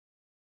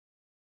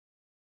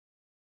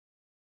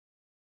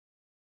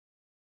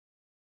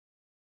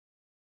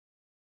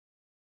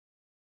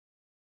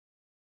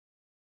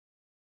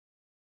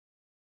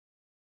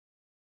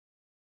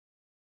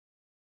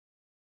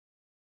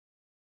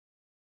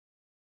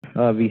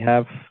we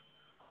have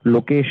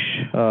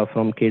Lokesh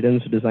from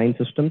Cadence Design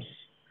Systems.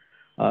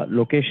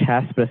 Lokesh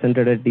has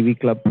presented at TV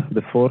Club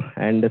before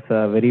and is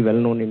a very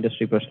well-known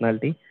industry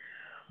personality.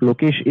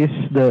 Lokesh is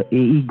the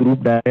AE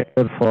Group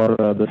Director for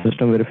the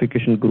System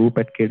Verification Group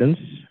at Cadence,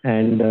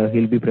 and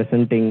he'll be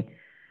presenting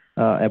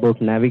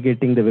about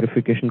navigating the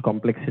verification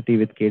complexity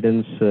with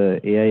Cadence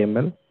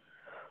AI-ML.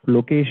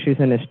 Lokesh is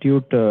an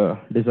astute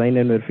design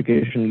and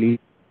verification lead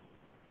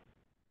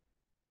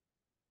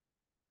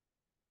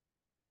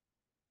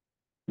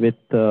with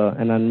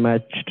an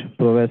unmatched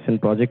prowess in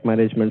project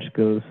management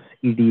skills,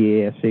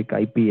 EDA, ASIC,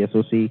 IP,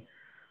 SOC,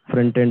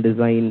 front-end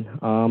design,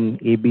 ARM,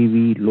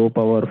 ABV, low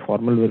power,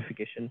 formal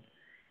verification,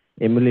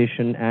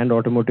 emulation, and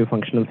automotive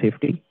functional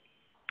safety.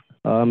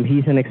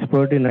 He's an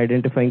expert in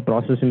identifying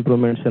process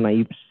improvements and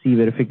IC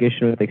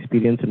verification with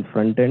experience in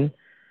front-end.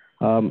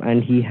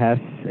 And he has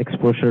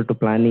exposure to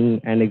planning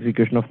and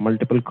execution of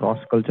multiple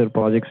cross-culture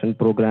projects and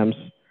programs,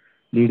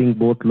 leading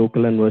both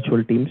local and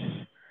virtual teams.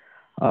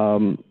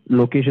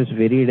 Lokesh is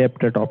very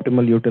adept at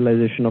optimal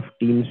utilization of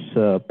teams,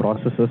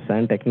 processes,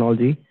 and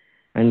technology,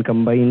 and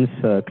combines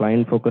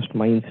client-focused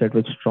mindset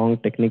with strong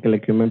technical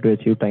acumen to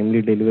achieve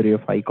timely delivery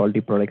of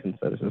high-quality products and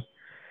services.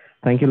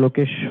 Thank you,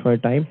 Lokesh, for your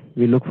time.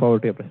 We look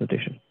forward to your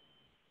presentation.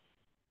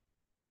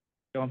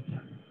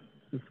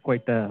 It's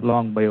quite a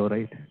long bio,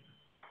 right?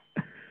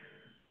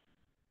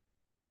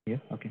 Yeah,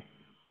 okay.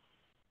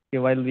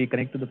 While we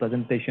connect to the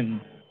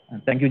presentation,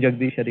 thank you,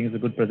 Jagdish. I think it's a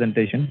good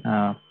presentation.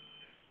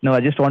 Now, I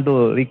just want to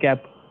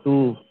recap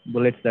two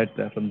bullets that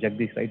from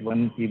Jagdish, right?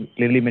 One, he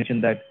clearly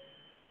mentioned that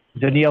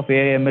journey of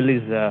AI/ML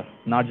is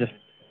not just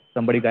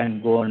somebody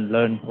can go and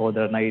learn over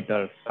the night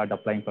or start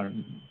applying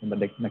from the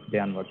next day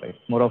onwards, right?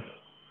 More of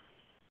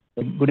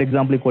a good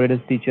example, he quoted as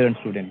teacher and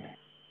student,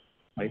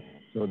 right?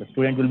 So the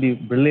student will be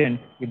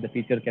brilliant if the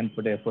teacher can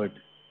put effort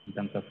in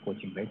terms of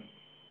coaching, right?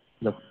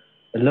 The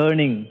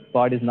learning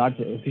part is not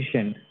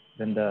efficient,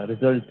 then the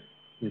result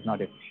is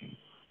not efficient,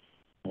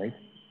 right?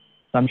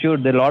 So I'm sure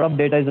there are a lot of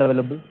data is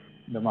available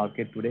in the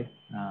market today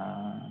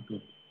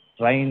to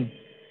train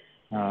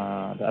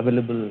the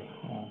available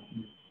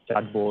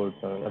chatbots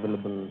or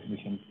available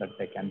missions that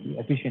they can be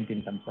efficient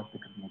in terms of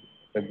recognition.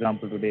 For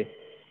example, today,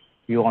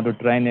 you want to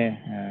train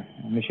a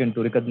mission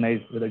to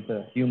recognize whether it's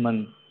a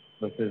human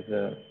versus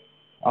a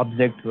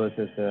object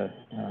versus a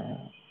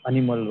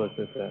animal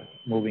versus a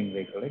moving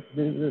vehicle, right?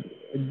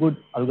 Good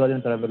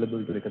algorithms are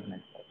available to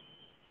recognize that,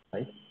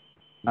 right?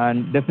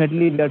 And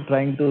definitely we are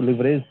trying to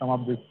leverage some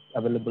of this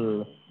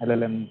available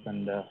LLMs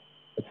and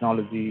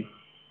technology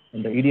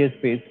in the EDA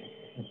space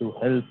to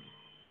help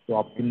to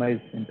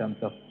optimize in terms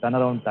of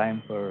turnaround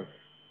time for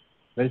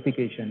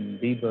verification,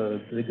 debug,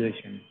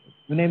 regression,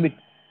 you name it.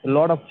 A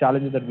lot of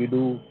challenges that we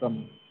do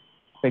from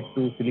spec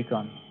to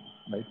silicon,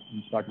 right?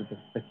 We start with the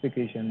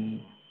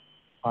specification,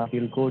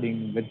 RTL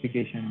coding,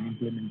 verification,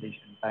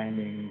 implementation,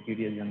 timing,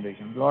 TDS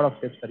generation. A lot of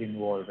steps are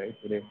involved,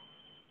 right? Today,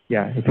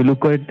 yeah. If you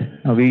look at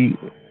we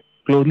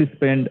closely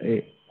spend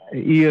a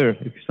year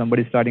if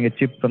somebody is starting a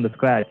chip from the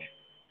scratch.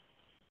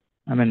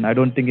 I mean, I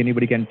don't think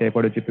anybody can tape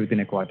out a chip within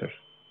a quarter,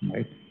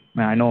 right?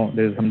 I know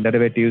there's some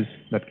derivatives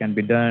that can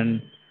be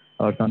done,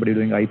 or somebody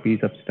doing IP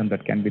subsystem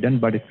that can be done.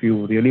 But if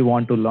you really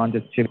want to launch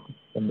a chip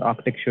from the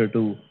architecture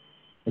to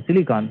a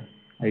silicon,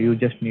 you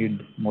just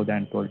need more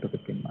than 12 to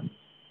 15 months,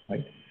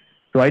 right?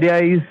 So idea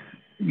is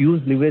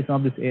leverage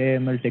some of this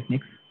AI/ML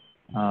techniques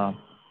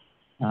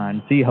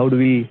and see how do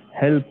we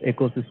help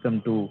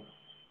ecosystem to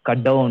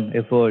cut down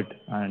effort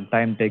and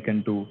time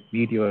taken to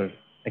meet your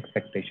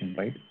expectation,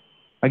 right?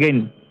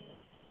 Again,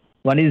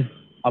 one is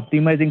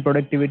optimizing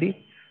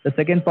productivity. The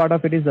second part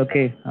of it is,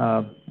 okay,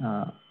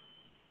 I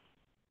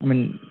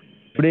mean,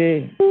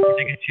 today,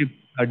 take a chip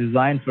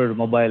designed for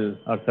mobile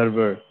or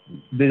server.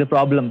 There's a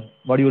problem.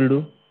 What you will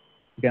do?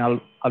 You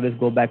can always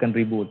go back and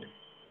reboot,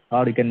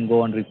 or you can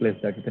go and replace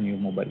that with a new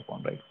mobile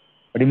phone, right?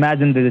 But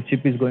imagine there's a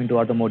chip is going to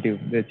automotive,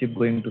 there's a chip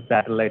going to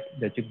satellite,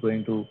 there's a chip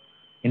going to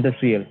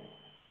industrial.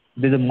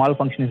 There's a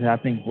malfunction is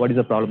happening. What is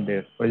the problem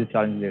there? What is the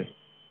challenge there?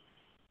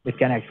 It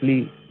can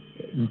actually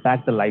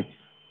impact the lives,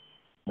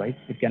 right?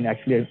 It can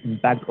actually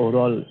impact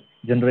overall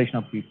generation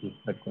of people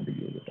that's going to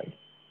use it, right?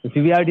 The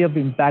severity of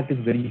the impact is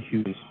very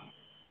huge,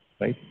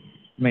 right?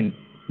 I mean,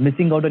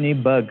 missing out on a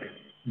bug,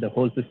 the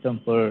whole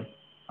system for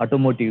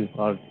automotive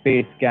or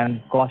space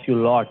can cost you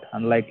a lot,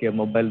 unlike a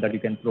mobile that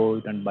you can throw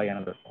it and buy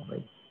another phone,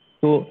 right?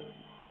 So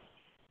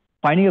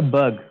finding a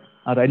bug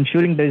or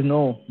ensuring there is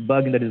no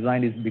bug in the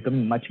design is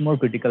becoming much more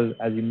critical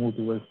as we move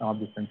towards some of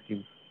the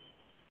sensitive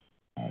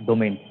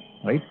domains,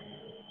 right?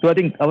 So I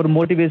think our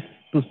motive is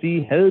to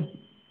help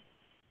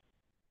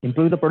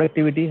improve the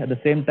productivity, at the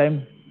same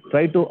time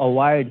try to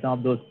avoid some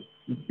of those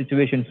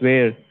situations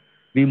where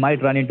we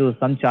might run into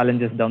some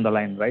challenges down the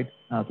line, right?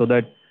 So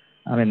that,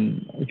 I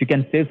mean, if you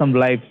can save some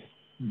lives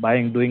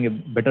by doing a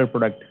better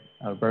product,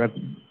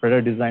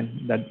 better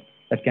design,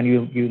 that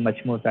can give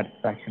much more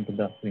satisfaction to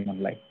the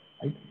human life,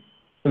 right?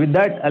 So with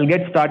that, I'll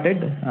get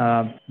started,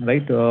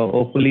 right?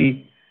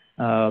 Hopefully,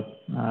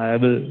 I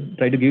will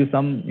try to give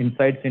some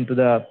insights into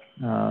the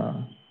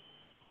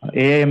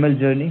AI/ML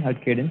journey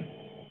at Cadence.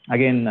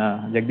 again,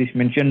 Jagdish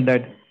mentioned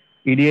that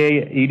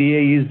EDA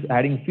is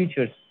adding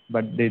features,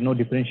 but there's no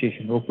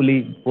differentiation.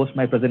 Hopefully, post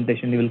my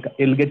presentation,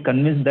 you'll get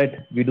convinced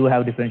that we do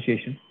have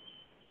differentiation,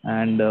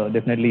 and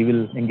definitely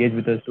will engage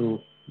with us to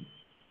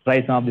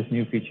try some of these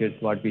new features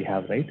what we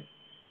have, right?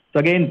 So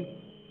again,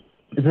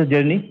 this is a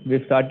journey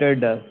we've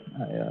started a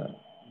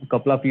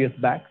couple of years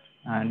back,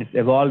 and it's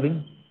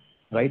evolving,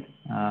 right?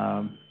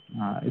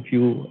 If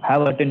you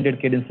have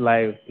attended Cadence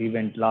Live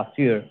event last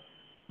year,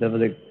 there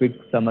was a quick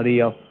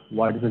summary of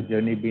what is the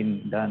journey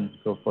been done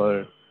so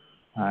far,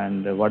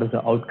 and what is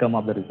the outcome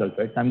of the result,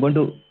 right? So I'm going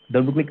to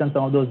double click on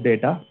some of those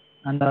data,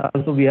 and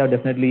also we have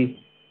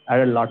definitely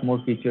added a lot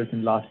more features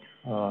in last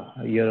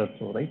year or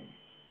so, right?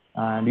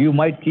 And you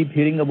might keep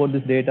hearing about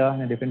this data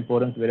in different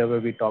forums wherever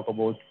we talk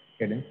about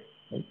Cadence,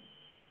 right?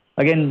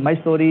 Again, my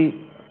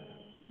story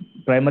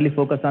primarily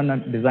focus on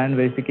design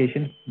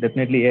verification.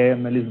 Definitely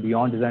AI/ML is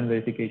beyond design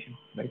verification,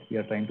 right? We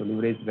are trying to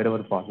leverage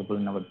wherever possible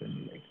in our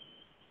journey, right?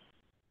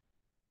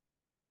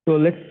 So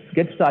let's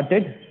get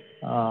started.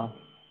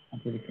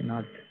 Okay, we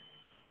cannot.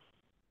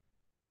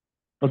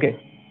 Okay,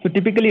 so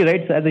typically,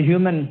 right, so as a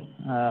human,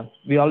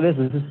 we always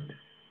resist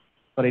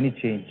for any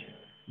change.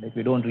 Like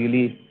we don't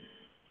really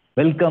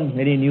welcome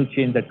any new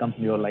change that comes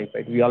in your life,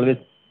 right? We always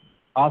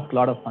ask a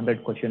lot of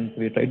 100 questions.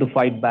 We try to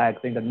fight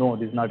back, saying that no,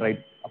 this is not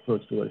right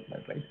approach towards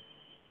that, right?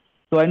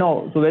 So I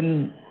know. So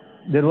when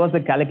there was a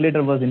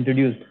calculator was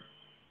introduced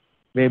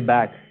way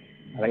back,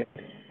 right?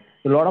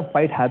 So a lot of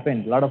fight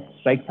happened, a lot of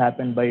strikes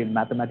happened by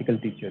mathematical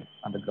teachers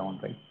on the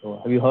ground, right?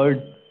 So have you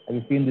heard? Have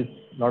you seen this?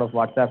 A lot of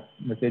WhatsApp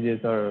messages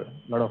or a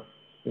lot of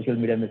social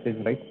media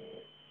messages, right?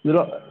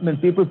 When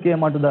people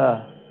came onto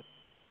the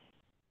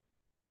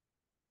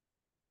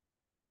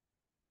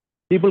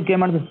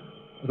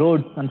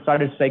roads and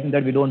started striking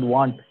that we don't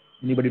want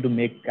anybody to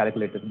make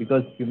calculators,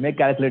 because if you make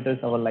calculators,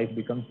 our life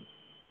becomes,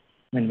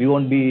 we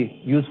won't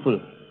be useful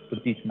to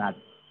teach math.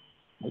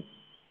 Right?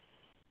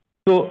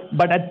 So,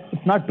 but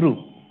it's not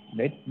true,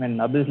 right?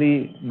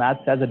 Obviously,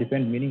 math has a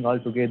different meaning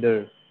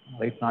altogether.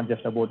 Right? It's not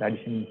just about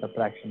addition,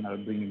 subtraction, or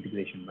doing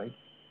integration, right?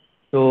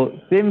 So,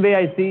 same way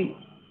I see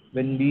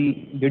when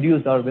we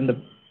introduced or when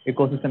the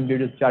ecosystem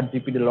introduced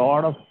ChatGPT, a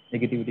lot of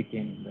negativity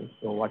came in, right?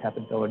 So, what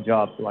happened to our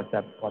jobs? What's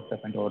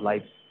happened to our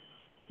lives?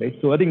 Right?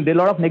 So, I think there's a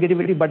lot of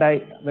negativity, but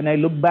when I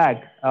look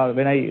back,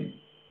 when I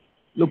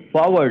look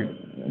forward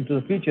into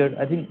the future,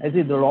 I think I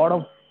see a lot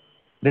of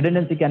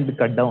redundancy can be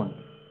cut down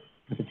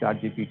with the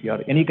ChatGPT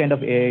or any kind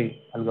of AI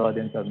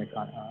algorithms or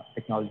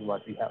technology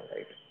what we have,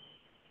 right?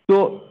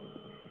 So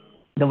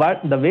the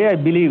way I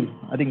believe,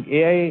 I think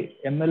AI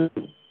ML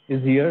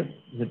is here,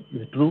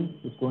 is true.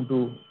 It's going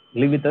to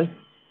live with us.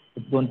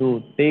 It's going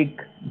to take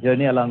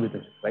journey along with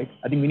us, right?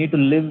 I think we need to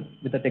live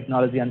with the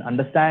technology and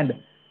understand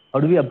how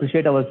do we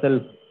appreciate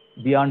ourselves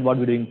beyond what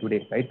we're doing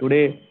today, right?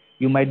 Today,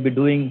 you might be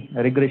doing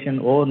a regression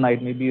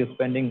overnight. Maybe you're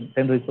spending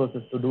 10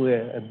 resources to do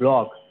a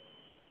block.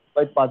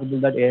 Quite possible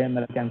that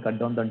AI/ML can cut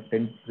down the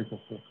 10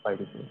 resources, 5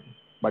 resources.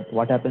 But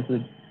what happens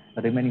with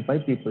the remaining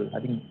 5 people? I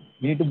think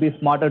we need to be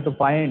smarter to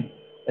find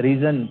a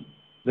reason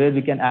where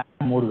we can add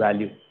more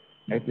value.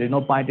 Right? There's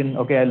no point in,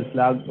 okay, I'll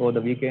slog over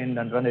the weekend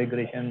and run a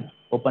regression,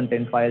 open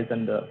 10 files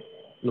and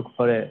look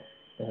for a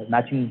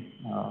matching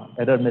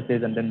error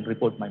message and then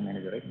report my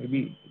manager. Right?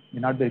 Maybe it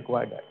may not be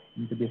required that.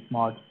 We need to be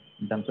smart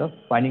in terms of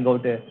finding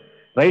out a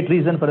right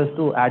reason for us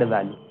to add a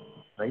value.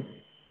 Right?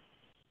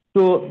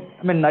 So,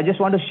 I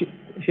just want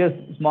to share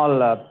a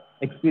small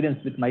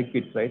experience with my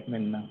kids, right?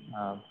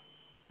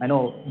 I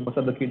know most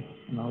of the kids,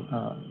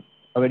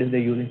 nowadays they're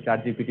using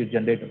ChatGPT to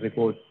generate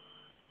reports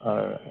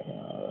or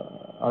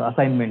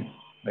assignments,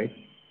 right?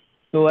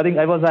 So I think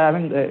I was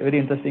having a very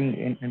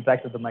interesting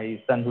interaction with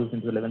my son who's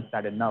into 11th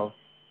standard now.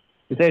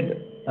 He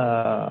said,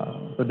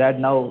 so Dad,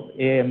 now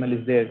AI/ML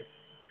is there.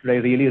 Should I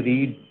really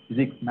read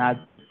physics, math,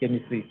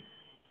 chemistry?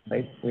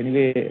 Right? So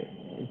anyway,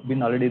 it's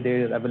been already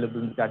there,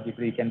 available in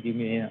ChatGPT. You can give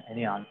me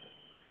any answer.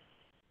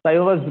 So I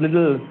was a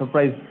little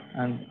surprised,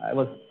 and I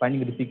was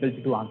finding it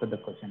difficult to answer the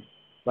question.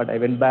 But I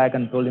went back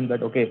and told him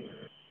that, okay,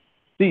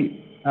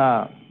 see,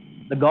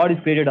 the God has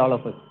created all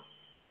of us.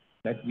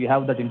 Right? We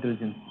have that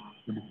intelligence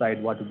to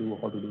decide what to do,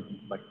 how to do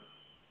things. But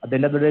at the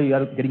end of the day, you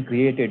are getting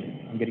created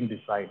and getting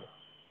decided.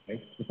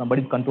 Right? So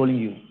somebody is controlling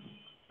you.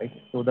 Right?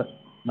 So the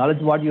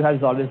knowledge what you have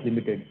is always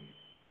limited.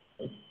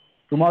 Right?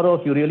 Tomorrow,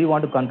 if you really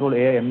want to control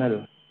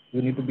AI/ML,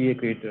 you need to be a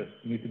creator.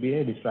 You need to be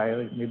a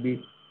destroyer. Maybe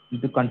you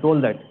need to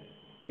control that.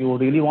 If you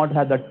really want to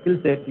have that skill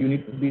set, you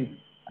need to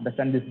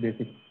understand this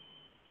basics.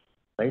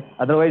 Right?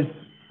 Otherwise,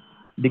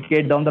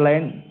 decade down the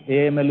line,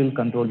 AI/ML will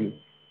control you.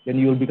 Then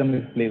you will become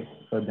a slave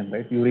for them.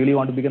 Right? You really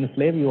want to become a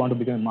slave. You want to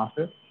become a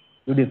master.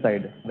 You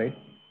decide. Right?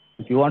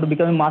 If you want to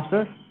become a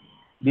master,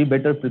 be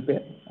better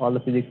prepared. All the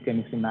physics,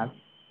 chemistry, math.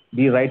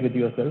 Be right with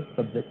yourself,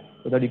 subject,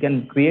 so that you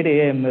can create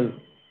AI/ML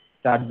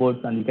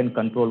chatbots and you can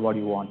control what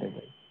you want.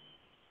 Right?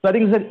 So I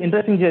think it's an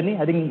interesting journey.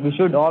 I think we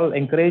should all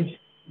encourage,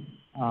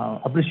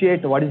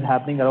 appreciate what is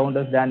happening around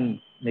us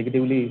than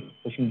negatively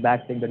pushing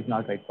back, saying that it's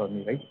not right for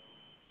me. Right?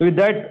 So with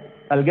that,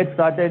 I'll get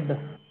started.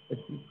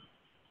 Let's see.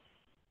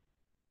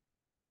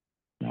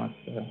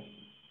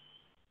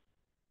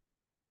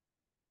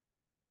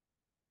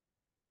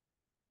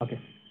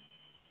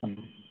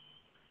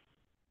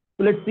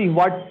 So let's see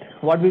what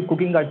we're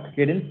cooking at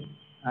Cadence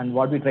and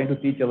what we're trying to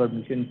teach our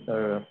machines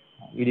or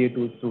EDA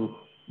tools to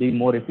be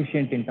more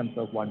efficient in terms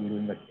of what we're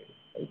doing at Cadence,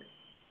 right?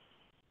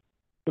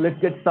 So let's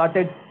get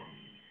started.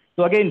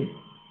 So again,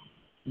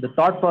 the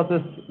thought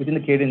process within the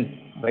Cadence,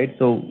 right?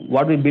 So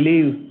what we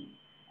believe,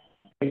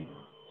 right?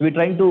 So we're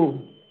trying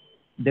to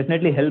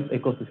definitely help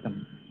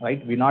ecosystem,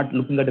 right? We're not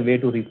looking at a way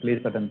to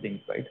replace certain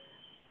things, right?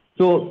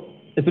 So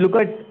if you look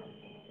at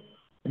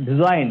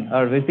design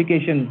or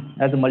verification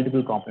as a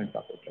multiple components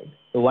of it, right?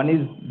 So one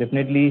is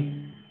definitely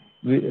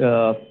there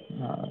are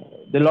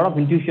a lot of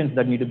intuitions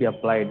that need to be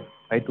applied,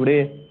 right?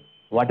 Today,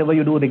 whatever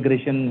you do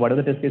regression,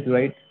 whatever test case you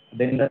write, at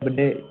the end of the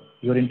day,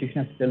 your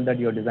intuition is still that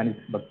your design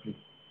is bug free,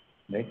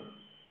 right?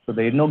 So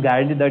there is no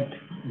guarantee that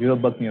you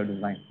have bug in your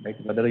design,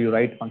 right? Whether you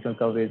write functional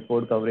coverage,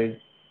 code coverage,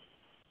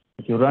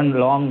 if you run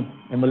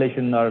long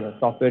emulation or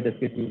software test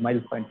case, you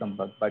might find some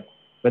bug. But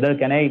whether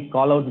can I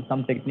call out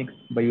some techniques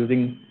by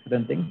using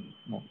certain things?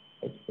 No.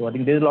 Right? So I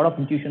think there's a lot of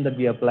intuition that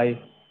we apply,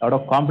 a lot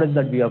of confidence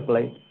that we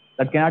apply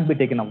that cannot be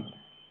taken out,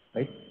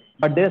 right?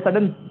 But there are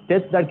certain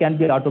tests that can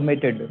be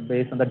automated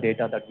based on the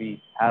data that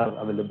we have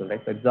available,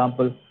 right? For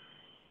example,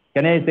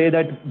 can I say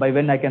that by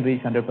when I can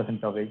reach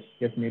 100% coverage?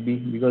 Yes, maybe,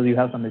 because you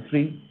have some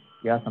history,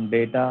 you have some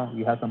data,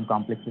 you have some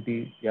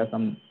complexity, you have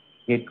some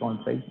gate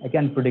count size. I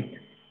can predict,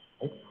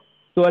 right?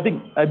 So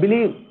I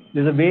believe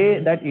there's a way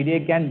that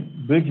EDA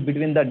can bridge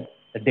between the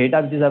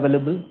data which is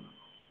available,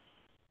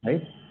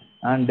 right,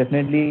 and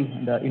definitely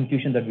the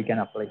intuition that we can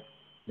apply,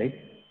 right?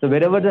 So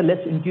wherever the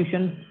less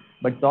intuition,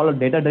 but it's all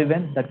data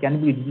driven, that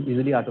can be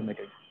easily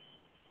automated,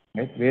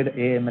 right? Where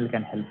AML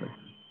can help us.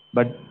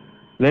 But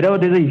wherever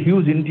there's a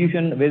huge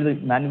intuition, where the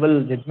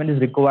manual judgment is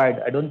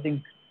required, I don't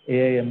think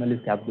AI/ML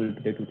is capable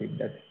today to take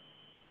that.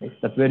 Right?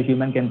 That's where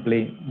human can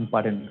play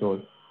important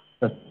role.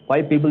 The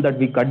 5 people that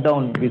we cut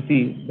down, we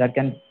see that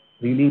can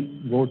really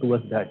go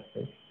towards that,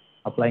 right?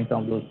 Applying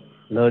some of those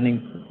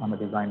learnings on the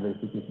design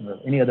verification or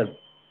any other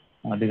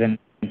design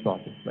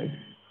process, right?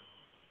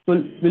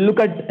 So we'll look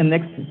at the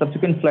next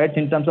subsequent slides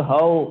in terms of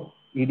how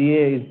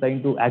EDA is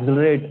trying to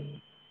accelerate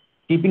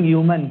keeping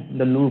human in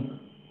the loop,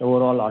 the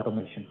overall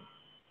automation.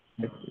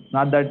 It's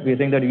not that we're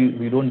saying that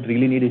we don't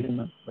really need a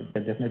human, but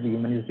definitely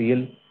human is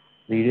real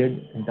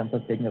needed in terms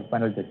of taking a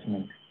final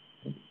judgment.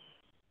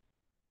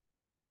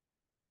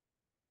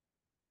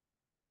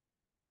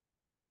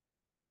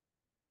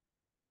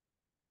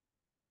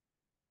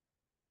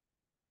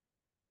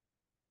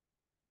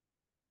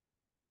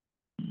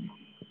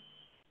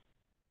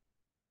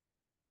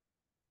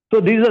 So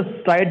this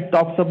slide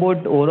talks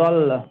about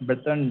overall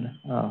breadth and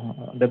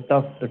depth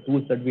of the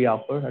tools that we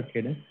offer at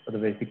Cadence for the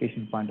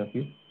verification point of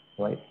view,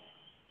 right?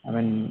 I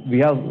mean, we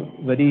have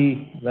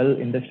very well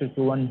industry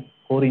proven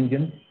core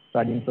engines,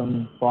 starting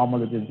from formal,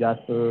 which is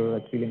Jasper,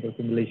 Xcelium for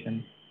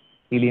simulation,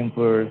 Helium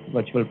for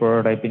virtual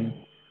prototyping.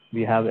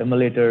 We have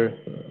emulator,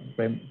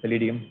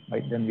 Palladium,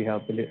 right? Then we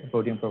have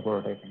Protium for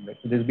prototyping, right?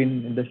 So this has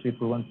been industry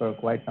proven for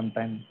quite some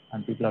time,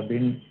 and people have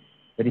been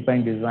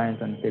verifying designs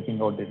and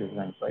taking out the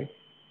designs, right?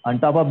 On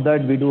top of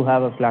that, we do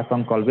have a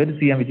platform called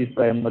Verisium, which is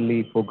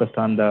primarily focused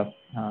on the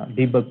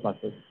debug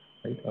process,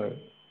 right? Or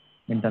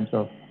in terms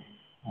of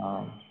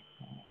uh,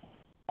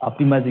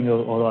 optimizing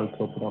your overall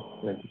throughput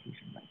of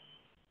verification. Right?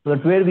 So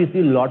that's where we see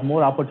a lot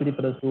more opportunity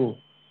for us to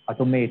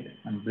automate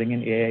and bring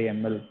in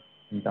AI/ML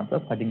in terms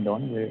of cutting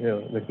down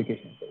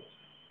verification costs.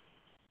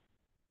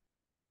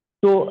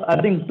 So I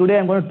think today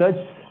I'm going to touch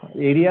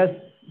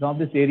some of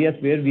these areas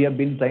where we have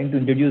been trying to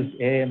introduce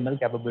AI/ML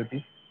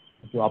capabilities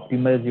to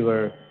optimize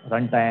your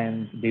run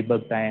times,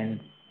 debug times,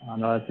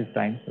 analysis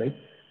times, right?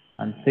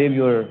 And save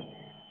your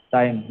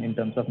time in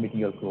terms of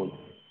meeting your goals.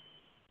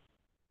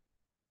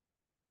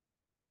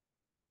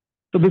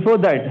 So before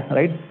that,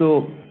 right?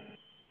 So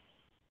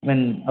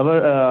when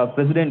our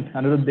president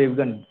Anirudh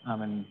Devgan,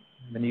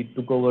 when he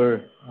took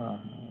over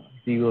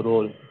CEO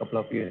role a couple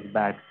of years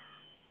back,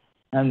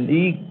 and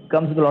he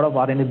comes with a lot of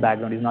R&D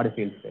background. He's not a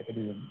sales guy;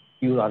 he's a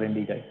pure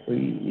R&D guy. So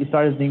he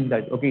started thinking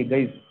that, okay,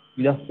 guys,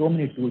 we have so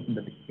many tools in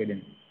the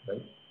Cadence,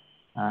 right?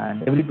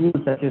 And every tool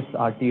touches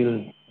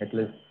RTL,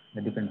 netlist, in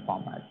a different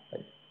format,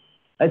 right?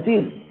 I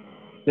see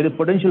there is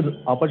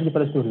potential opportunity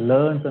for us to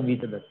learn from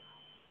each other,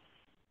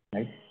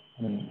 right?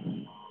 I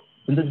mean,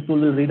 synthesis tool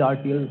will read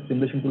RTL,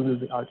 simulation tool will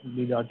read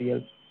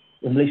RTL,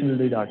 emulation will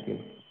read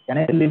RTL. Can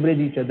I leverage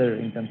each other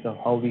in terms of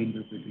how we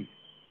interpret it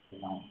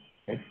now,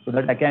 right? So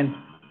that I can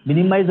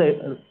minimize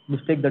the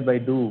mistake that I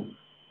do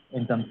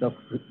in terms of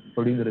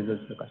producing the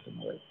results to the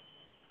customer, right?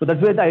 So that's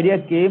where the idea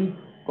came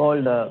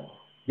called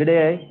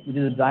JedAI, which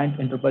is a giant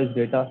enterprise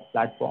data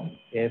platform,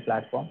 AI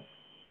platform,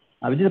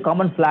 which is a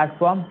common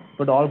platform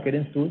for all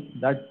Cadence tools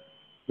that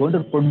going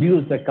to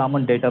produce a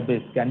common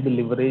database can be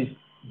leveraged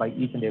by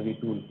each and every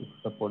tool to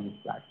support this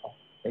platform.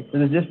 Right? So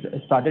this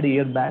just started a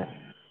year back.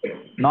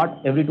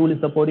 Not every tool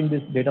is supporting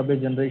this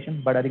database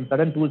generation, but I think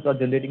certain tools are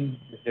generating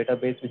this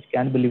database which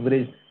can be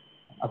leveraged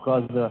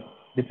across the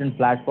different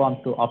platforms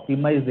to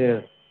optimize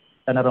their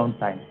turnaround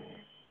time.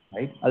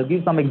 Right? I'll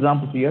give some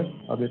examples here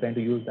how we're trying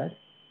to use that.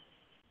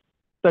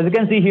 So as you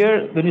can see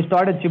here, when you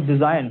start a chip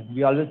design,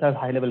 we always have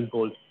high-level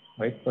goals.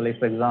 right? So like,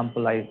 for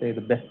example, I say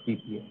the best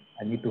PPA.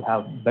 I need to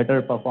have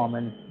better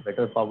performance,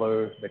 better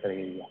power, better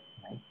area,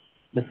 right?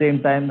 At the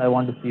same time, I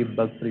want to see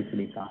bug-free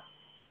silicon,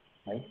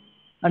 right?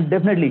 And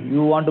definitely,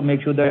 you want to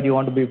make sure that you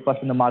want to be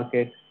first in the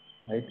market,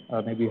 right?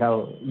 Or maybe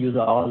use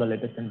all the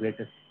latest and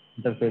greatest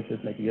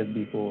interfaces like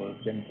USB 4,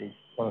 Gen 6,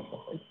 sort of stuff,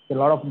 right? So a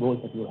lot of goals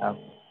that you have,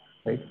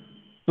 right?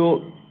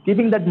 So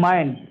keeping that in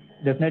mind,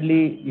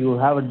 definitely you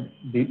have a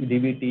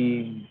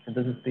DBT,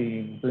 synthesis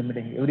team,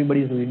 implementing.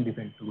 Everybody is doing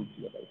different tools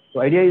here, right?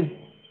 So idea is,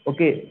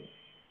 okay,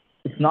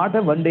 it's not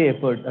a 1 day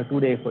effort, a 2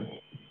 day effort.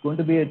 It's going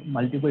to be a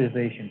multiple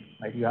iteration,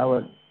 right? You have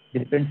a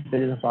different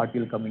stages of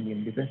RTL coming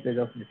in, different stages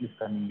of netlist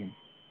coming in.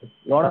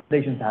 A lot of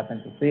iterations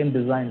happen. So same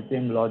design,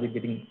 same logic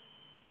getting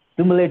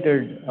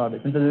simulated or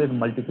synthesized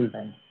multiple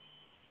times.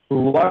 So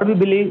what we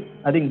believe,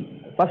 I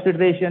think first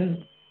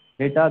iteration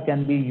data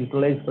can be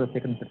utilized for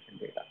second iteration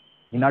data.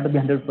 It may not be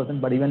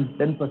 100%, but even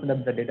 10%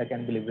 of the data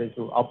can be leveraged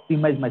to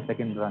optimize my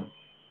second run,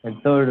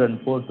 like third run,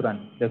 fourth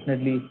run.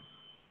 Definitely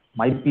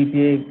my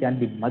PPA can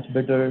be much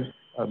better,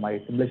 or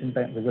my simulation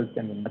time results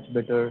can be much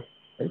better,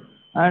 right?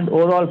 And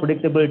overall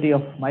predictability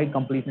of my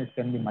completeness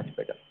can be much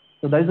better.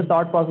 So that is the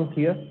thought process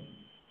here,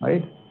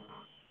 right?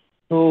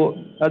 So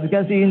as you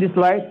can see in this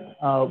slide,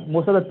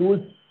 most of the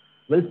tools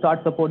will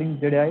start supporting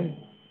JedAI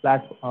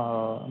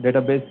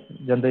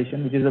database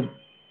generation, which is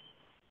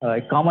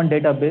a common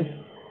database.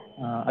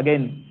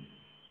 Again,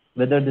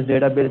 whether this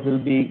database will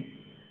be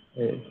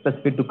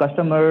specific to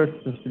customers,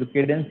 specific to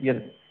Cadence, yes.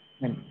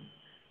 I mean,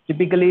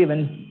 typically,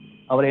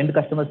 when our end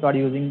customers start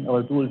using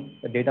our tools,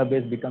 the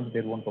database becomes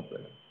their own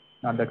proprietary.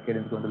 Not that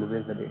Cadence is going to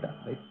leverage the data,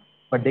 right?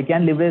 But they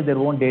can leverage their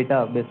own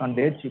data based on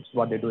their chips,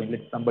 what they're doing.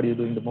 Like somebody is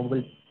doing the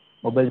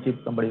mobile chip,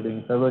 somebody is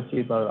doing server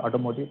chip or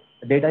automotive.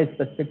 The data is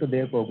specific to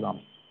their program,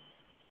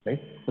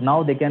 right? So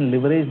now they can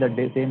leverage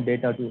the same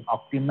data to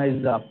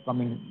optimize the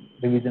upcoming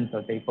revisions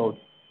or tapeouts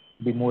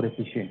to be more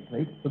efficient,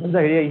 right? So that's the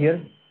idea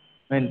here.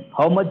 I mean,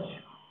 how much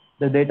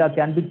the data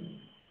can be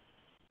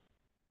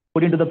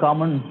put into the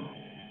common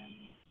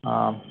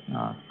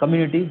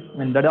community. I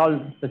mean, that all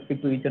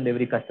specific to each and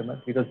every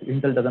customer, because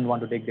Intel doesn't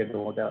want to take their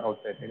data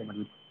outside.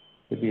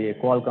 Maybe a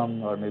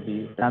Qualcomm or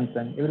maybe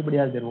Samsung. Everybody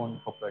has their own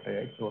proprietary,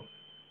 right? So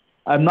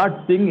I'm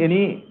not seeing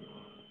any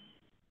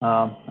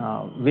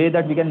way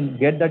that we can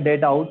get the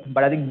data out,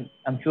 but I think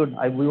I'm sure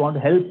we want to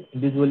help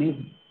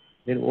individually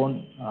their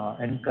own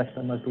end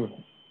customers to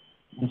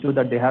ensure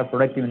that they have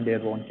productive in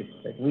their own chips.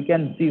 Right? We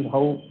can see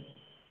how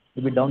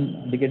maybe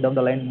decade down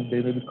the line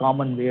there will be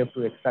common way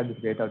to extract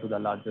this data to the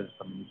larger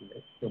community.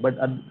 Right? So, but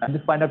at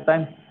this point of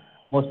time,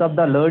 most of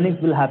the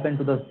learnings will happen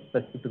to the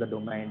specific to the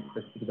domain,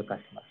 specific to the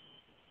customer.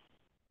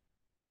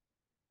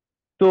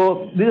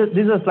 So this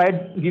is a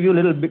slide to give you a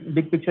little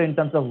big picture in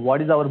terms of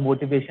what is our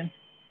motivation,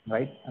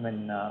 right? I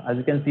mean, as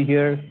you can see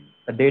here,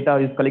 the data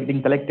is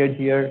collected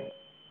here,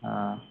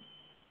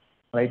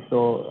 right?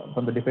 So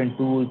from the different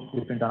tools,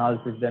 different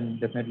analysis, then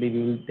definitely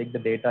we will take the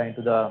data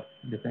into the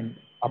different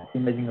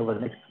optimizing our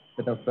next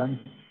set of runs.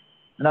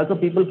 And also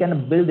people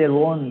can build their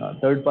own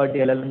third-party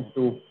LLMs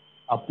to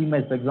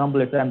optimize. For example,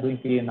 let's say I'm doing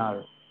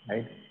PNR,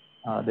 right?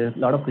 There's a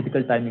lot of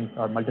critical timings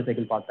or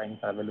multi-cycle path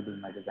timings are available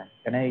in my design.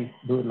 Can I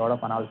do a lot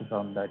of analysis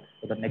on that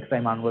so that next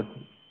time onwards,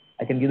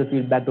 I can give the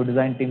feedback to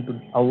design team to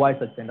avoid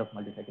such kind of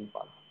multi-cycle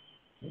paths.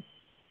 Right?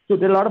 So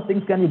there are a lot of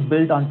things can be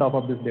built on top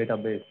of this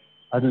database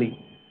early,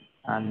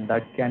 and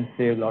that can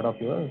save a lot of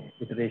your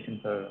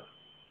iterations or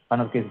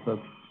corner cases of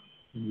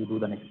you do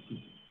the next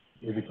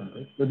revision.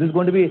 Right? So this is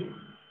going to be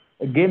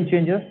a game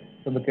changer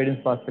from the Cadence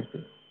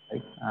perspective,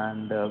 right?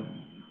 And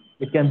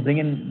it can bring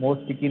in more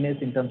stickiness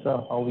in terms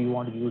of how we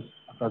want to use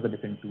across the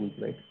different tools,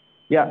 right?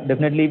 Yeah,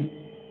 definitely.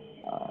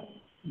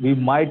 We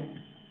might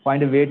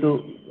find a way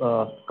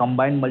to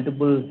combine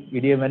multiple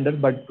EDA vendors,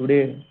 but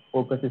today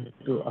focus is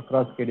to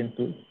across Cadence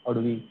tools. How do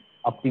we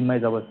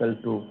optimize ourselves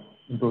to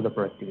improve the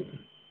productivity?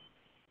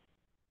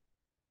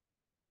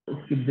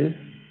 Let's skip this.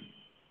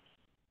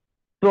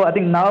 So I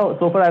think now,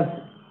 so far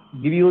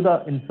I've give you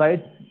the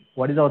insights.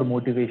 What is our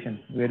motivation?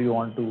 Where you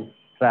want to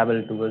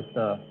travel towards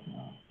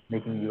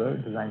making your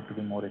designs to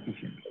be more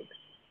efficient. Right?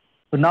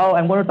 So now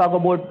I'm going to talk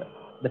about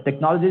the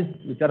technologies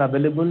which are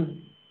available,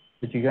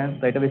 which you can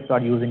right away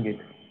start using it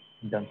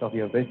in terms of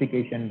your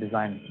verification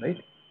design, right?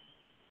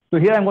 So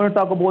here I'm going to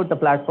talk about the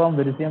platform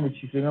Verisium, which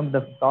if you remember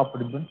the top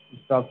ribbon, it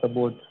talks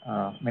about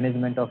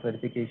management of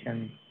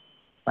verification,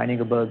 finding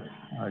a bug,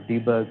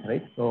 debug,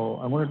 right? So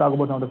I'm going to talk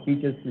about some of the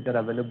features which are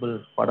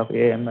available part of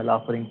AI/ML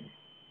offering,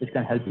 which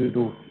can help you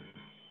to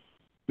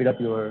speed up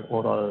your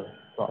overall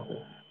process.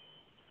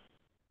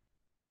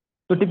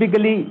 So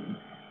typically,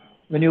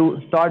 when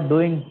you start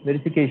doing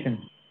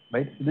verification,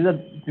 right? So these are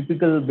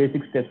typical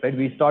basic steps, right?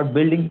 We start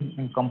building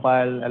and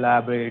compile,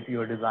 elaborate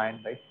your design,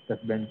 right?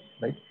 Test bench,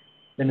 right?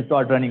 Then you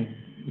start running.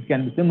 It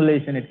can be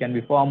simulation, it can be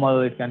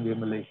formal, it can be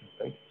emulation,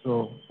 right?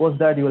 So post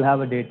that you will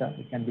have a data.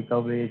 It can be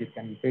coverage, it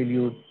can be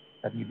failures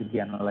that need to be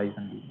analyzed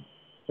and used.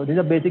 So these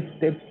are basic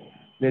steps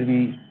where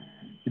we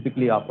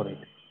typically operate,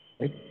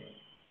 right?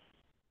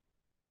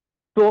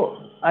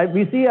 So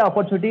we see an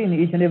opportunity in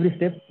each and every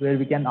step where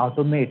we can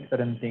automate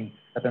certain things,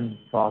 certain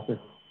process,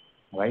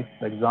 right?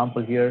 For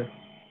example, here,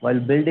 while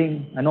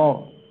building, I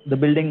know the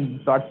building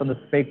starts from the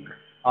spec,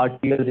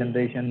 RTL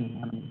generation,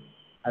 and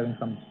having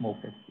some smoke.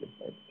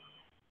 Right?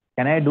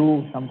 Can I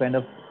do some kind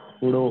of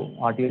pseudo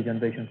RTL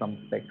generation from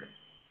spec?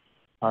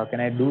 Or can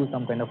I do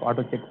some kind of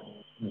auto check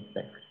in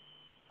spec?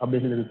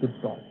 Obviously, there is good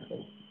thought.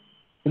 Right?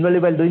 Similarly,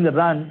 while doing the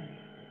run,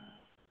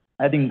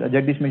 I think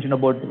Jagdish mentioned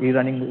about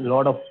running a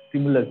lot of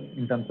stimulus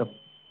in terms of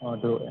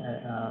to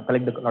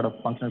collect a lot of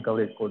functional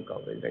coverage, code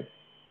coverage, right?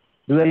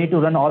 Do I need to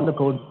run all the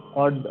code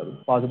or the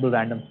possible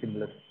random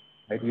stimulus,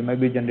 right? We might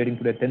be generating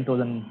today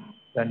 10,000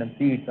 random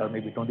seeds or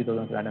maybe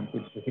 20,000 random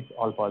seeds to hit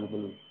all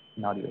possible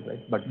scenarios,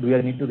 right? But do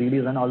I need to really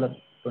run all the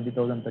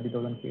 20,000,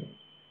 30,000 seeds?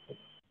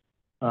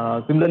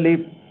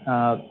 Similarly,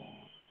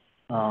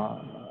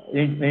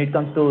 when it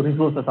comes to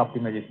resources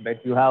optimization,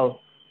 right? You have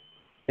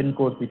 10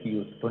 core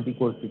CPUs, 20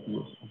 core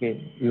CPUs.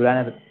 Okay, you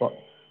ran a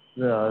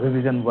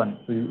revision 1,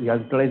 so you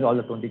have utilized all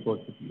the 20 core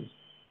CPUs.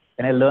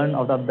 Can I learn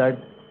out of that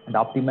and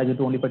optimize it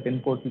only for 10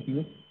 core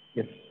CPUs?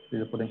 Yes,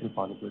 there is a potential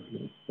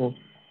possibility. So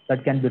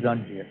that can be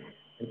run here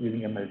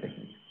using ML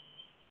techniques.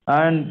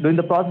 And during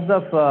the process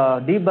of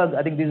debug,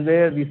 I think this is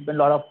where we spend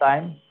a lot of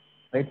time,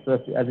 right? So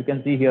as you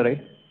can see here,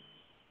 right?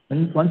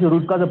 Once you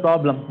root cause a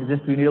problem,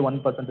 you need a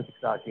 1% to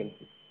 6 RTL.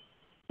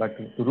 But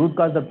to root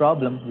cause the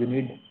problem, you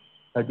need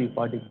 30,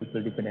 40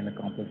 people depending on the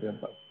complexity.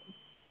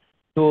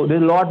 So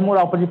there's a lot more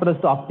opportunity for us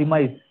to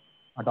optimize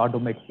and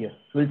automate here.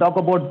 So we'll talk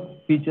about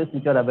features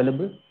which are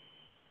available.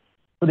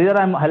 So there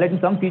I'm highlighting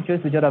some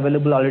features which are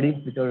available already,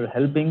 which are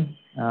helping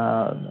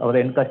our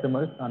end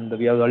customers, and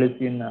we have already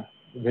seen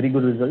very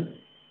good results.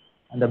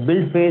 And the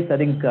build phase, I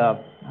think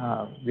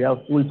we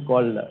have tools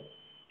called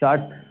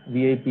Chart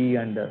VAP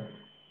and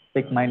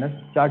Spec Minus.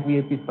 Chart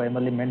VAP is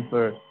primarily meant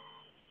for,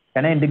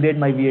 can I integrate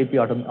my VAP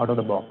out of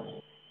the box?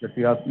 If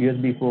you have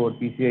USB 4,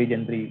 PCI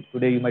Gen 3,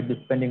 today you might be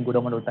spending good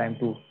amount of time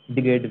to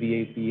integrate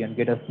VAP and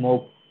get a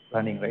smoke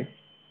running, right?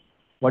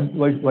 Why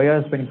are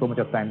you spending so much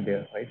of time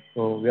there, right?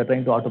 So we are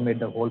trying to automate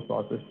the whole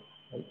process,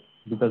 right?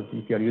 Because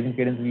if you are using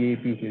Cadence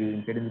VAP, if you're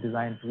using Cadence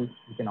design tools,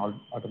 you can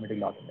automatically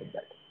automate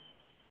that.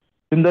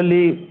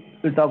 Similarly,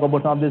 we'll talk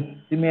about some of this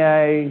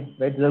SimAI,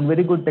 right? There are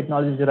very good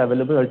technologies that are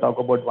available. I'll talk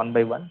about one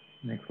by one.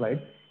 Next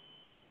slide.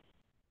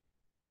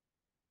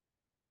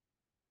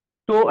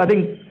 So I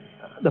think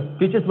the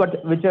features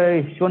which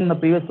I shown in the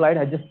previous slide,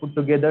 I just put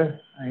together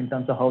in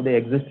terms of how they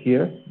exist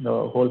here,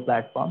 the whole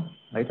platform,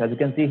 right? As you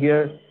can see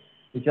here,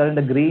 which are in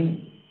the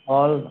green,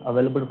 all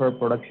available for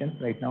production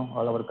right now.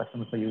 All our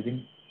customers are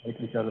using,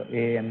 right? Which are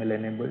AI/ML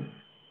enabled.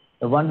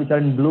 The one which are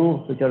in blue,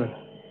 which are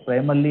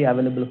primarily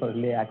available for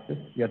relay access.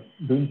 We are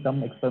doing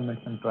some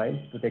experiments and trials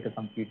to take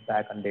some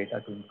feedback and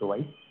data to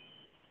improvise.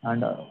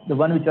 And the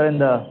one which are in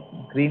the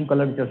green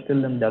color, which are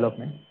still in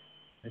development.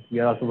 Right? We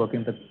are also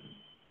working with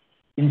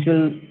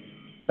initial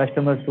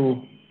customers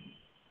to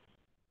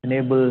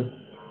enable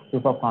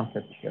proof of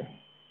concept here,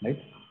 right?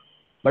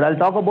 But I'll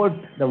talk about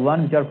the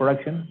one which are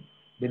production,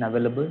 been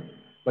available.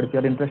 But if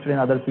you're interested in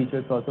other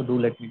features also, do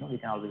let me know. We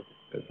can always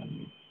discuss on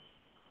these.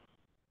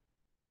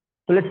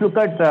 So let's look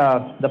at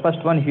the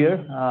first one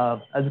here.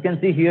 As you can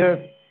see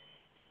here,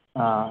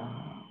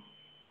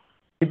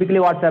 typically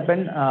what's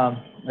happened,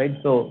 right?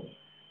 So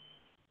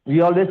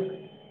we always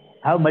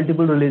have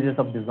multiple releases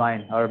of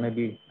design, or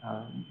maybe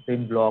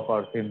same block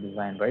or same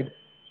design, right?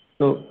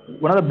 So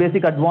one of the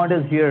basic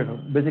advantages here,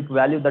 basic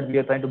value that we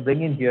are trying to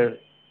bring in here,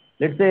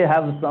 let's say I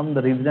have from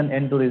the revision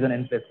n to revision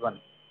n+1.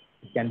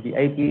 It can be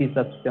IP,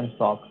 subsystem,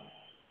 SOC.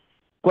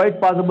 Quite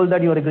possible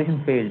that your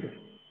regression failed.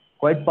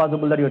 Quite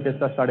possible that your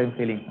tests started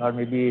failing, or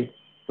maybe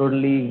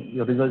totally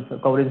your results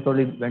coverage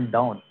totally went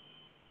down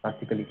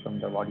practically from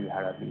the what you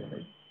had earlier,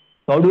 right?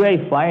 So how do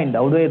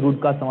I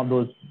root cause some of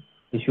those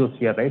issues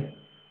here, right?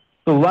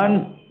 So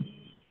one,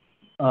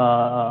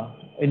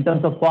 in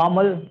terms of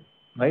formal,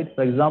 right?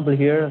 For example,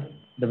 here,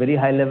 the very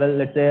high level,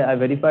 let's say I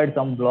verified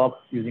some blocks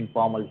using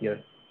formal here,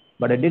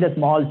 but I did a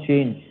small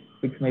change,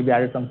 maybe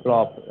added some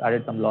flop,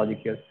 added some logic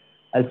here.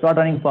 I'll start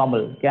running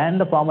formal. Can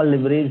the formal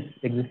leverage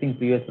existing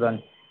previous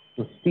runs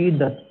to speed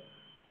the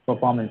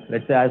performance?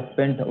 Let's say I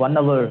spent 1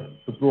 hour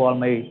to prove all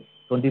my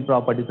 20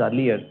 properties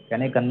earlier.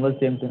 Can I convert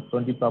same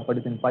 20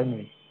 properties in 5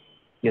 minutes?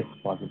 Yes,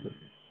 possible.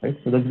 Right?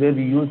 So that's where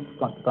we use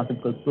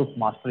concept called proof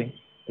mastering.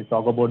 We'll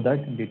talk about that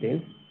in detail.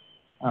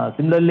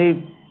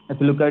 Similarly, if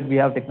you look at, we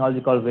have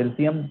technology called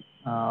Verisium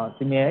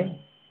SimAI.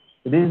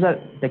 So this is a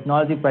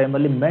technology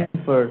primarily meant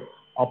for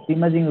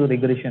optimizing your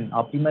regression,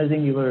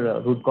 optimizing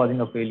your root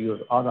causing of failure,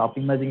 or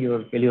optimizing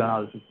your failure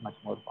analysis much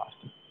more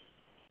faster.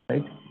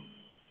 Right?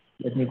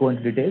 Let me go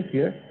into details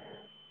here.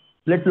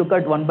 Let's look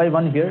at one by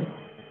one here.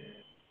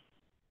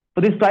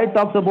 So this slide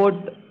talks about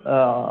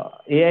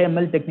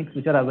AI/ML techniques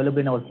which are available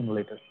in our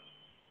simulators.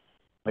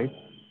 Right?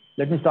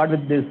 Let me start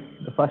with this.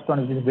 The first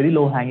one, which is very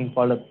low hanging,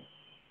 called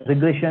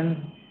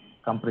regression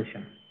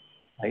compression.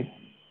 Right?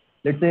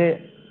 Let's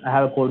say I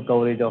have a code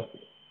coverage of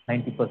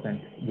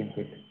 90% against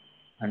it,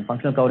 and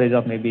functional coverage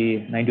of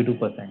maybe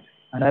 92%,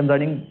 and I'm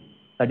running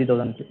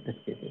 30,000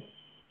 test cases.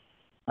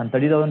 And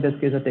 30,000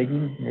 test cases are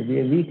taking maybe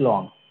a week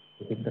long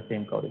to hit the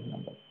same coverage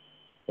number.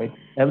 Right?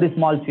 Every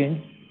small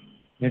change,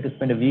 you need to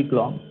spend a week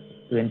long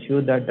to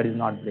ensure that that is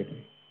not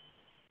breaking.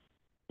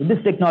 With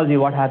this technology,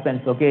 what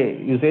happens?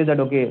 Okay, you say that,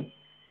 okay,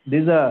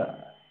 this is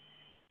a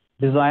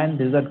design,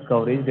 this is a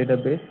coverage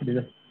database, this is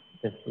a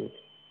test suite.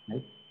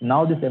 Right?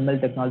 Now this ML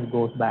technology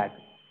goes back.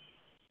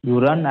 You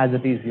run as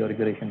it is your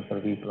regression for a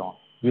week long.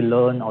 You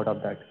learn out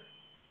of that.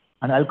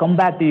 And I'll come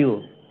back to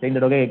you saying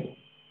that, okay,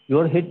 you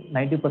hit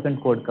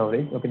 90% code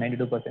coverage, okay,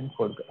 92%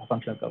 code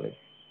functional coverage.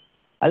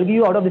 I'll give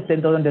you out of this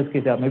 10,000 test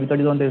cases, maybe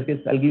 30,000 test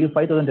cases, I'll give you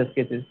 5,000 test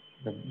cases,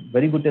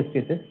 very good test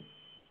cases,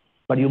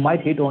 but you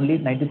might hit only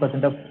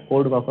 90% of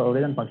code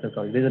coverage and functional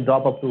coverage. There's a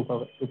drop of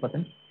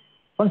 2%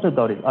 functional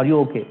coverage. Are you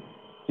okay?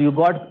 So you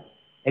got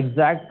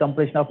exact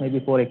compression of maybe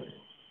 4x.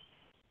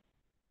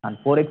 And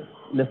 4x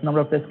less number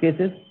of test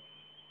cases,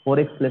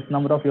 4x less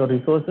number of your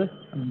resources,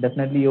 and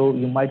definitely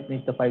you might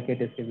finish the 5K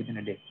test case within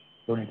a day.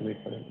 Don't need to wait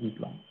for a week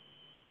long.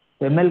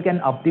 So ML can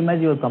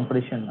optimize your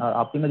compression or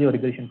optimize your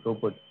regression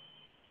throughput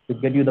to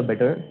get you the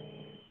better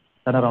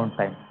turnaround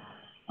time.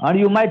 And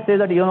you might say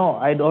that,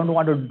 I don't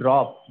want to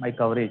drop my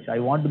coverage. I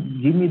want to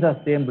give me the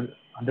same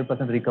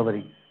 100%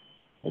 recovery.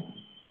 Right?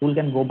 Tool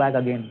can go back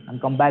again and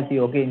come back to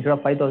you. Okay, instead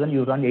of 5,000,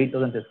 you run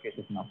 8,000 test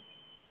cases now.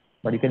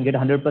 But you can get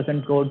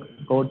 100%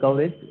 code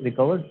coverage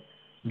recovered,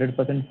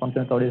 100%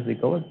 functional coverage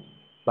recovered,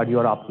 but you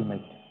are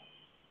optimized.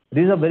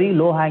 This is a very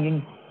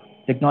low-hanging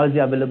technology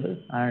available,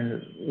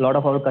 and a lot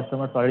of our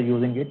customers started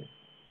using it.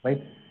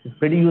 Right? It's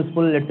pretty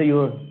useful. Let's say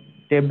you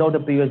taped out the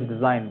previous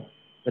design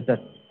with a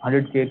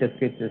 100K test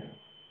cases.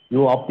 You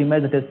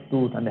optimize the test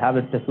suite and have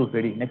the test suite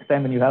ready. Next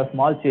time when you have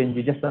small change,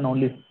 you just run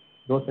only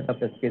those set of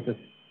test cases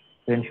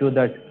to ensure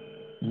that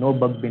no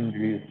bug been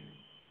released.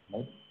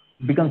 Right?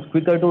 It becomes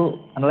quicker to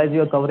analyze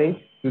your coverage,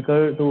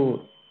 quicker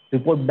to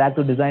report back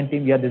to design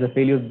team, yeah, there's a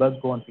failure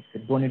bug, go and fix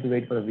it. Don't need to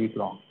wait for a week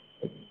long.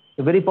 Right?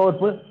 So very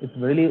powerful, it's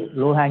really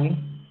low hanging.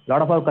 A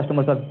lot of our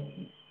customers are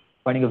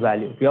finding a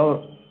value. If you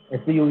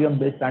have SVUM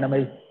based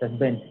randomized test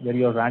bench where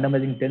you're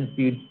randomizing 10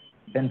 speeds,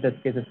 10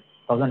 test cases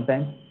 1,000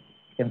 times,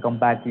 it can come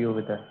back to you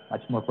with a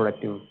much more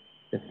productive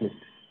test list.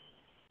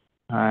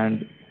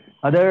 And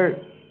other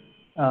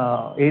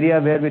area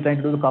where we're trying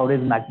to do the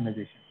coverage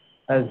maximization.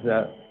 As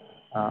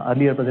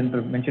earlier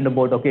presenter mentioned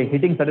about, okay,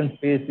 hitting certain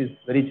space is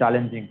very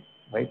challenging,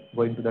 right?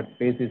 Going to that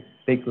space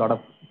takes a lot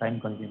of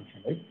time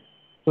consumption, right?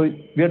 So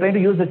we are trying to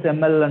use this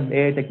ML and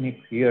AI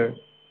techniques here,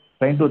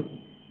 trying to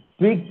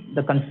tweak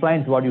the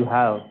constraints what you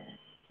have,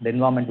 the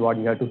environment what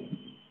you have to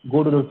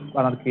go to those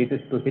other cases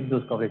to hit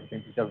those coverage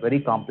points, which are very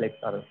complex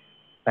or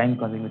time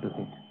consuming to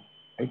hit,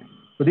 right?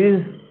 So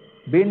this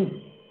has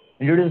been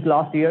introduced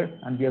last year,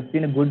 and we have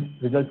seen a good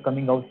results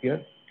coming out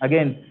here.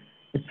 Again,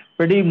 it's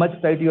pretty much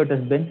tied to your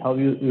test bench, how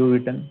you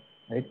written,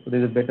 right? So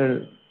there's a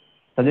better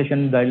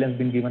suggestion guidelines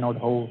being given out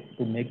how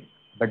to make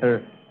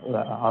better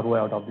ROI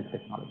out of this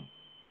technology,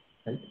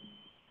 right?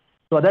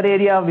 So other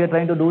area we are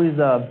trying to do is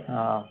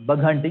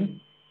bug hunting.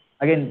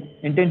 Again,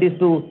 intent is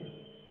to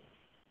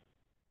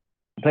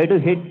try to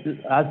hit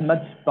as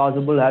much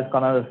possible as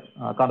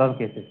corner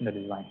cases in the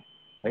design,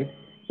 right?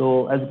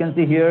 So as you can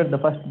see here, the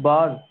first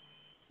bar,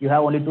 you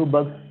have only 2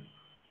 bugs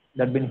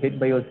that have been hit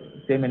by your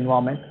same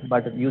environment,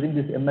 but using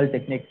this ML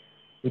technique,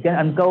 you can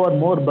uncover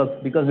more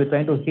bugs because we're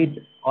trying to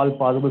hit all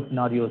possible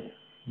scenarios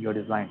in your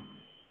design,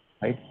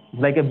 right?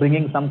 It's like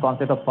bringing some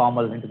concept of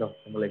formal into the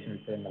simulation.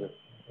 So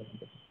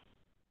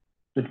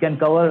it can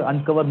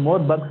uncover more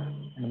bugs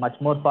and much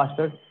more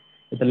faster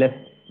with a less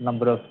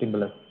number of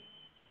stimulus.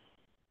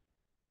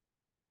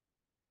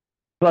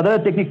 So other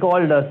technique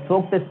called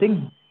soak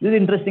testing. This is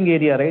an interesting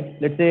area,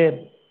 right? Let's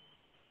say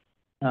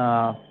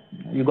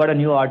you got a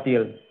new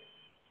RTL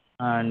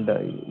and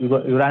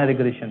you ran a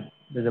regression.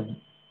 There's a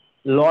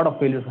lot of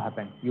failures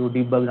happen. You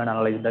debug and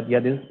analyze that. Yeah,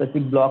 this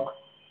specific block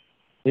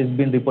has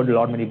been reported a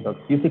lot many bugs.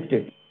 You fixed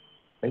it,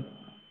 right?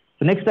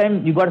 So next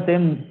time you got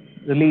same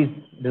release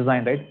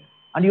design, right?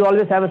 And you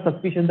always have a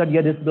suspicion that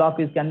yeah, this block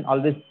can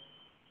always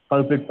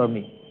culprit for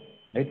me,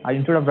 right?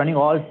 Instead of running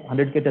all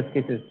 100K test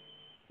cases,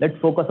 let's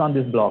focus on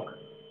this block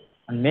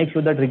and make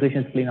sure that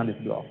regression is clean on this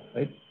block,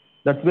 right?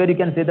 That's where you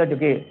can say that,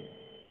 okay,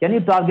 can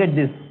you target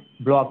this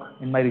block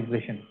in my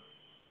regression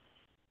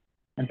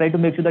and try to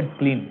make sure that it's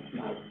clean,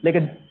 like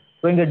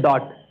throwing a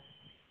dot,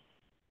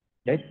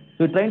 right?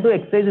 So you're trying to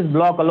exercise this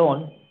block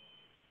alone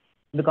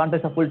in the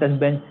context of full test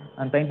bench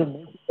and trying to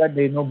make sure that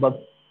there is no bug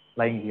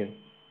lying here,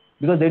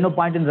 because there is no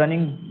point in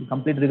running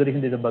complete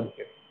regression. There's a bug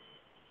here.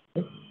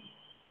 Okay?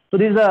 So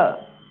this is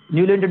a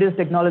newly introduced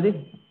technology.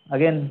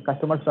 Again,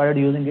 customers started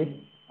using it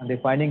and they're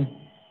finding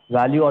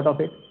value out of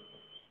it.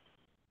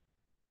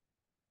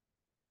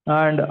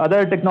 And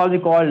other technology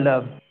called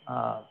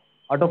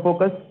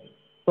autofocus.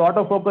 So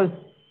autofocus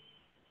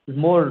is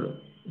more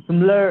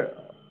similar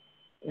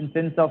in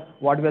sense of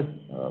what we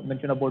have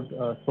mentioned about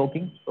soak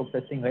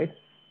testing, right?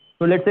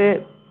 So let's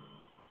say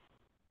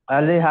I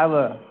already have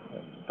a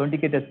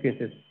 20K test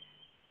cases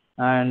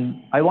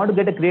and I want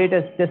to create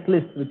a test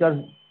list which are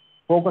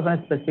focused on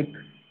a specific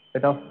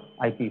set of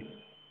IPs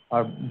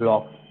or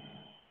blocks.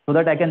 so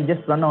that I can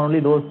just run only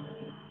those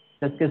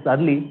test cases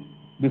early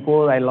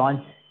before I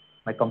launch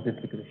my complete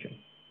regression,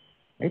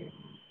 right?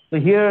 So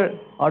here,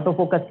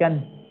 autofocus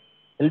can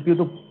help you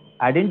to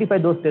identify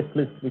those test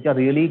lists which are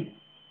really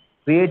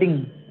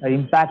creating an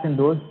impact in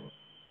those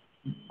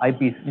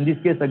IPs. In this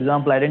case, for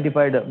example,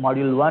 identified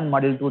module 1,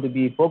 module 2 to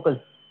be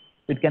focused.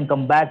 It can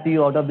come back to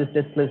you out of this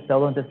test list,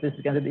 7 test list.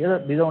 You can say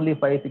these are only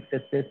 5, 6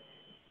 test lists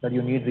that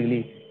you need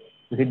really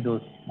to hit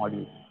those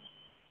modules.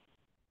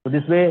 So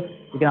this way,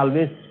 you can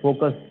always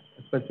focus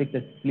a specific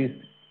test list.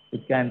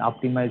 It can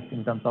optimize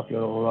in terms of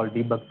your overall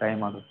debug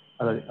time or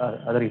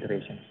other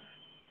iterations.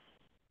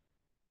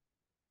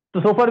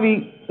 So far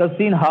we have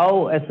seen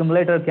how a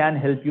simulator can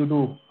help you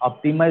to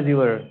optimize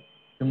your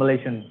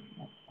simulation,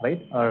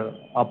 right, or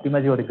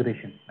optimize your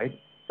regression, right?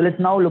 So let's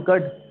now look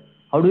at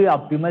how do you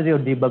optimize your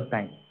debug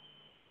time,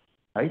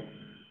 right?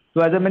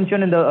 So as I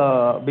mentioned in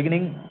the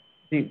beginning,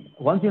 see,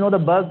 once you know the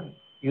bug,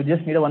 you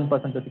just need a one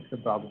person to fix the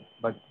problem.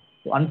 But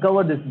to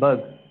uncover this bug,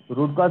 to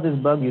root cause this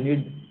bug, you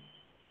need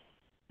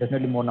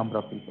definitely more number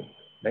of people,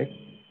 right?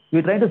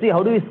 We're trying to see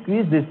how do we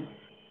squeeze this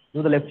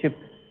to the left shift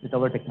with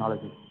our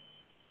technology.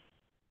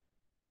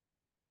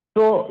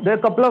 So there are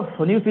a couple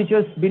of new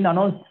features been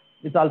announced.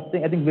 It's also,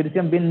 I think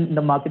Verisium been in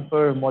the market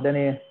for more than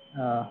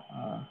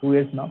 2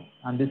 years now,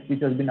 and this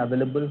feature has been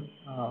available,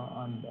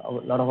 and a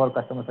lot of our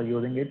customers are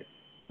using it.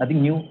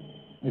 Nothing new,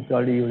 it's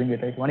already using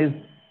it, right? One is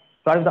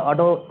start with the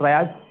auto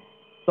triage.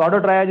 So auto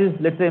triage is,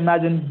 let's say,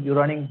 imagine you're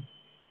running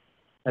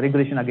a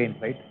regression again,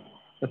 right?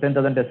 So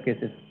 10,000 test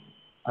cases.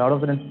 Out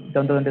of the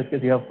 10,000 test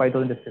cases, you have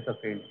 5,000 test cases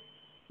failed.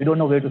 You don't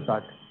know where to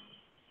start,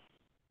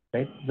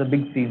 right? It's a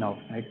big C now,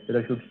 right? So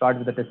I should start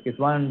with the test case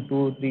 1,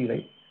 2, 3,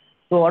 right?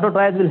 So auto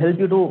triage will help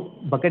you to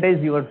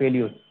bucketize your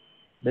failures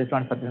based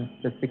on certain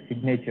specific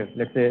signature.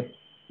 Let's say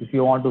if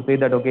you want to say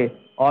that, okay,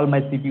 all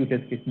my CPU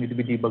test cases need to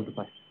be debugged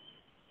first,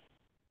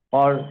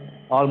 or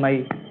all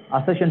my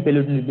assertion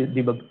failures need to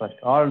be debugged first,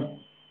 or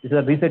this is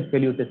a reset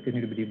failure test case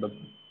need to be debugged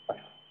first,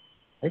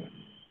 right?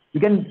 You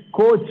can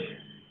coach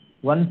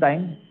one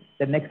time,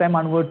 the next time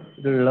onwards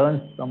it will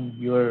learn from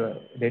your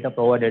data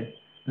provided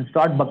and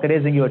start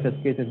bucketizing your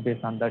test cases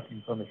based on that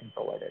information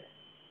provided.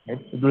 Right?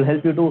 It will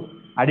help you to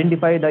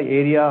identify the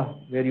area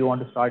where you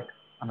want to start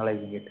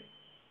analyzing it.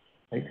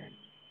 Right?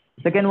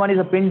 Second one is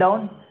a pin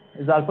down.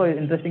 It's also an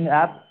interesting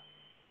app.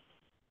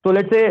 So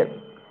let's say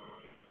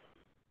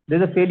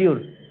there's a failure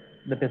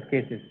in the test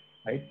cases,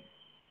 right?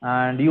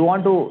 And you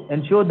want to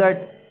ensure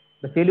that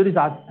the failure is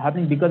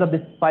happening because of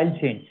this file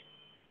change.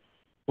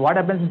 So what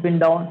happens in pin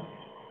down?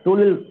 Tool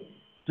will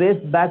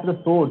trace back to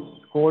the source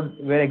code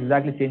where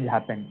exactly change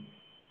happened.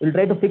 We'll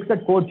try to fix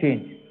that code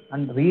change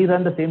and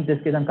rerun the same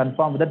test case and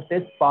confirm whether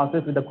test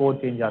passes with the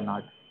code change or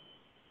not.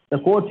 The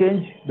code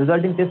change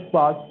resulting test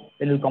pass,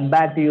 then it will come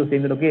back to you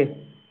saying that, okay,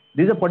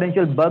 this is a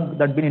potential bug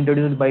that's been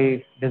introduced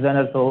by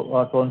designer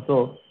so and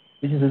so,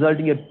 which is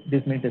resulting in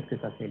this many test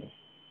cases are failing.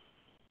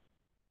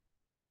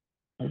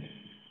 Right.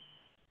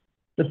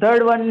 The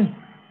third one,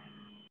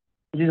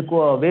 which is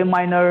a wave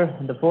miner,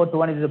 the fourth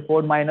one is a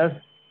code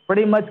miner,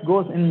 pretty much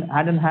goes in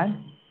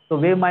hand. So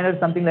wave miner is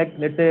something like,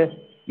 let's say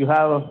you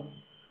have a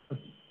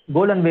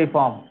golden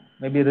waveform,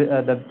 maybe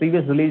the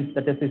previous release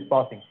the test is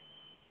passing,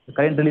 the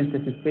current release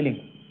test is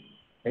failing,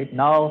 right?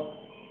 Now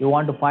you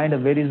want to find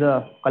where is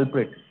the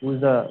culprit,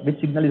 which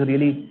signal is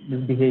really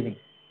misbehaving,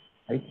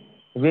 right?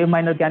 The wave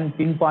miner can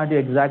pinpoint you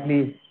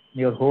exactly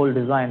your whole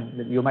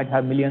design. You might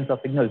have millions of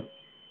signals.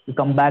 You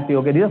come back to,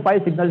 okay, these are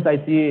 5 signals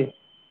I see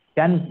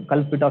can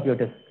culprit of your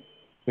test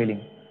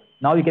failing.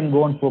 Now you can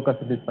go and focus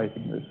on these 5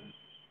 signals,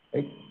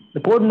 right? The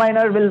code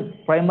miner will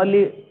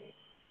primarily,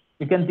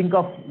 you can think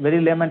of very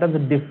layman terms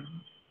of diff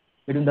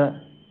between the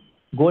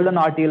golden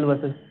RTL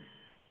versus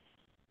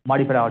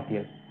modified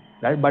RTL,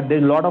 right? But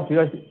there's a lot of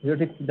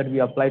heuristics that we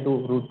apply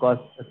to root cause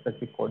a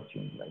specific code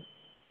change, right?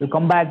 You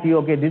come back to you,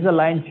 okay, this is a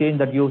line change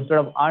that you instead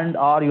of and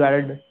or you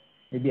added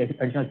maybe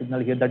additional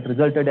signal here that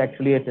resulted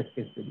actually a test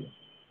case failure,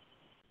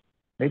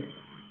 right?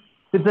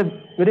 It's a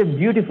very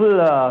beautiful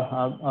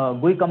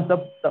GUI comes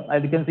up.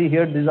 As you can see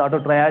here, this is auto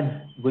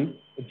triage GUI.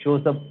 It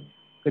shows up.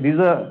 So these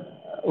are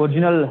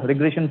original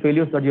regression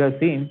failures that you have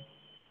seen.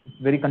 It's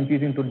very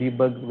confusing to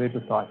debug where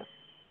to start.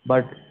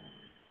 But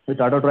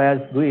with auto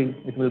triage GUI,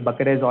 it will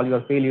bucketize all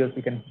your failures.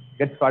 You can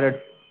get started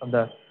from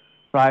the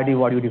priority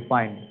what you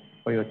defined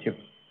for your chip.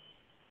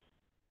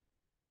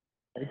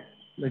 Right?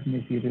 Let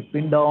me see. The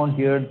pin down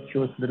here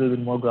shows a little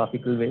bit more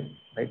graphical way.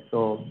 Right?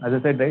 So as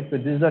I said, right, so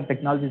this is a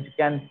technology which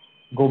can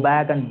go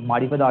back and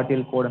modify the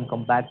RTL code and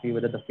come back to you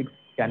whether the fix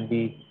can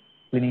be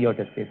cleaning your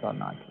test case or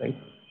not, right?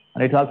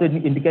 And it also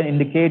can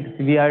indicate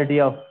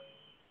severity of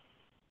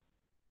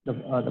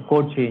the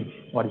code change,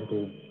 what is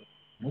doing.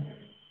 Right?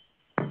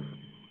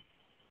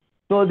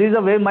 So these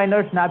are wave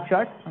miner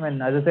snapshot. I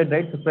mean, as I said,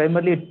 right, so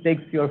primarily it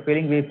takes your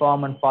failing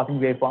waveform and passing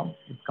waveform.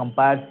 It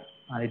compares,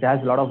 and it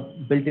has a lot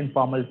of built-in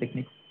formal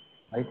techniques,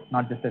 right?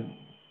 Not just a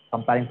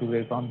comparing two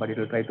waveforms, but it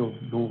will try to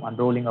do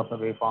unrolling of the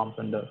waveforms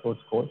and the source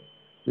code.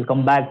 We'll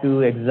come back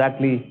to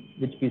exactly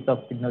which piece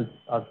of signals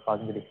are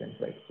causing the difference,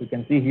 right? So you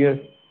can see here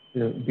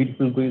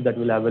beautiful GUI that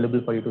will be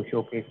available for you to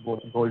showcase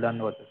both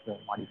golden versus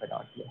modified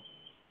art here.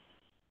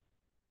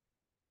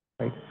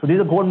 Right. So this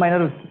is a code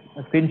miner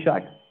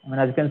screenshot. I mean,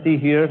 as you can see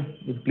here,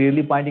 it's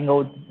clearly pointing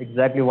out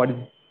exactly what is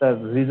the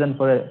reason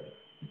for a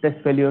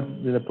test failure.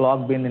 There's a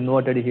clock being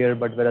inverted here,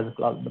 but whereas the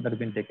clock that has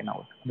been taken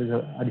out. There's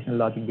an additional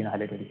logic being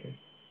highlighted here.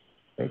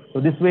 Right. So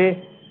this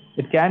way,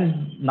 it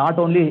can not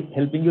only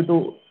helping you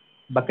to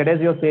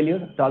bucketize your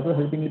failure, it's also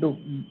helping you to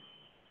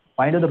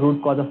find out the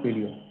root cause of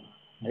failure.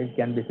 Right. It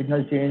can be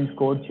signal change,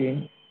 code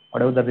change,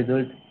 whatever the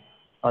result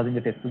causing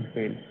the test to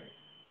fail.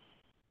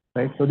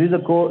 Right. So this is a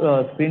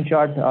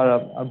screenshot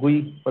or a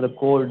GUI for the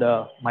code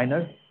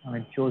miner. I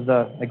mean, it shows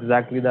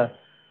exactly the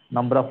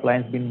number of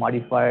lines being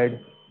modified,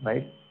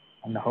 right,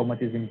 and how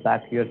much is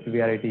impact here,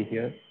 severity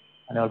here,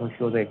 and it also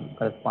shows a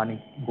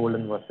corresponding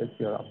golden versus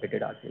your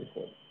updated RTL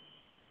code.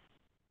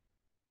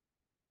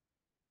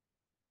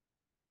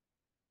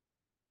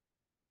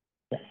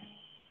 Yeah.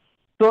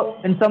 So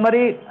in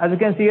summary, as you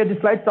can see here,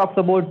 this slide talks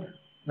about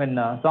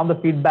some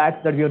of the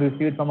feedbacks that we have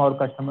received from our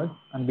customers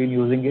and been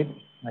using it.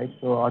 Right.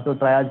 So auto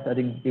triage, I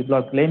think people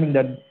are claiming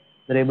that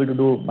they're able to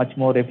do much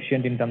more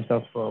efficient in terms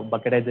of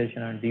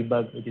bucketization and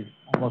debug, which is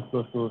almost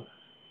close to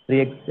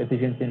 3x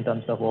efficiency in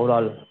terms of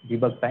overall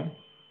debug time.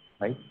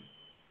 Right.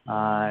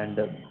 And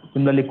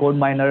similarly, code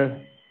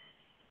miner,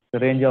 the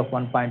range of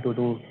 1.2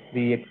 to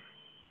 3x,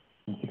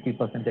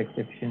 60%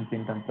 efficiency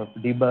in terms of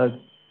debug.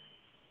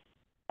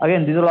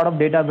 Again, there's a lot of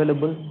data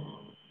available.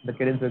 The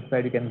Cadence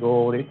website, you can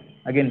go over it.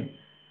 Again,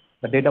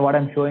 the data what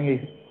I'm showing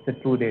is the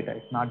true data.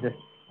 It's not just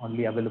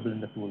only available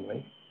in the tool,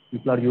 right?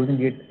 People are using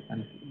it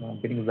and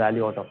getting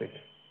value out of it.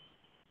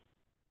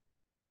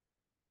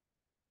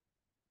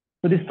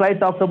 So this slide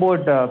talks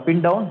about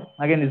pin down.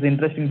 Again, it's an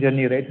interesting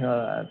journey, right?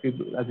 As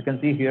you can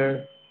see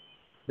here,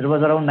 there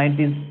was around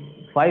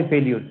 95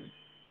 failures,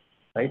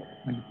 right?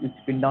 And each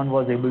pin down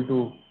was able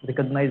to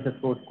recognize the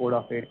source code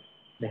of it.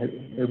 They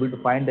were able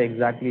to find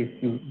exactly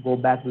if you go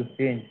back to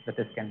change, the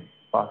test can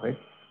pass, right?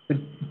 So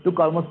it took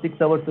almost 6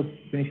 hours to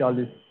finish all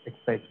this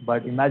exercise.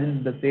 But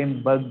imagine the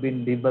same bug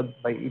being debugged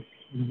by each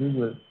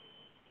individual.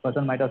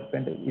 Person might have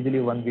spent easily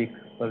 1 week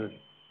per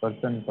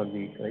person per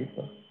week, right?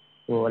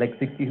 So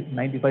like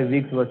 95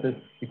 weeks versus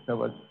 6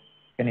 hours.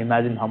 Can you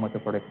imagine how much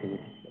of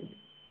productivity?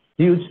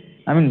 Huge.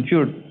 I mean,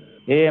 sure,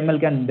 AI/ML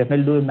can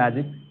definitely do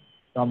magic.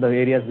 Some of the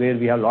areas where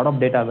we have a lot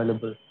of data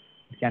available,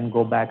 it can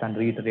go back and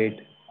reiterate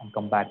and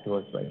come back to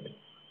us, right?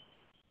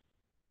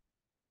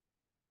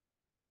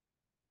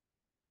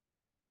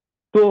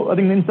 So I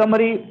think in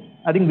summary,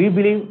 I think we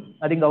believe,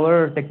 I think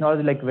our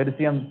technology like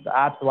Verisium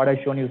apps, what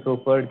I've shown you so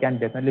far, can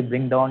definitely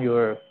bring down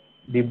your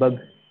debug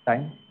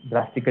time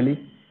drastically,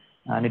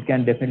 and it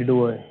can definitely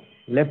do a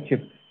left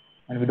shift,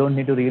 and we don't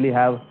need to really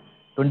have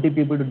 20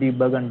 people to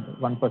debug and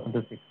 1 person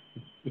to fix.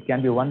 It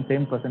can be one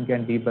same person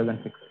can debug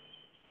and fix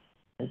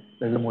it. Right?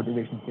 There's a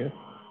motivation here.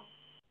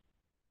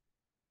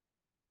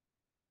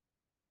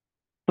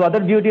 So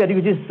other beauty, I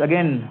think, which is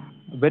again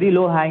very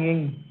low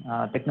hanging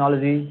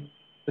technology.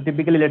 So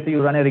typically, let's say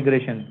you run a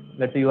regression.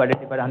 Let's say you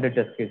identify 100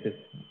 test cases.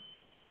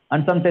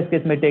 And some test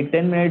case may take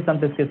 10 minutes, some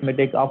test case may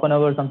take half an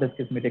hour, some test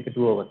case may take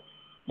 2 hours.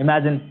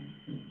 Imagine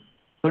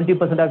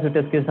 20% of your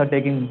test cases are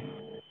taking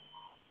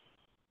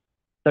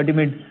 30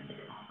 minutes,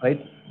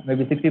 right?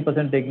 Maybe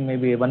 60% taking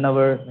maybe 1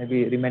 hour,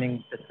 maybe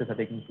remaining test cases are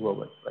taking 2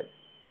 hours, right?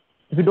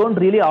 If you don't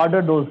really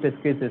order those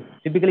test cases,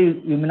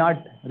 typically you may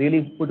not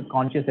really put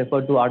conscious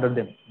effort to order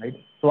them, right?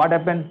 So what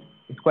happens?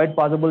 It's quite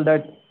possible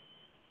that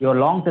your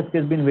long test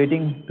case has been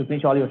waiting to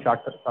finish all your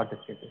short test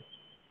cases,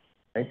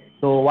 right?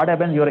 So what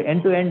happens? Your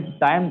end-to-end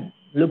time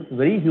looks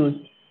very huge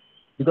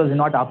because you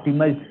not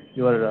optimized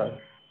your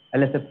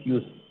LSF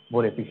use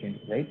more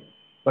efficiently, right?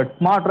 But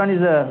Smart Run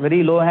is a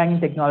very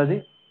low-hanging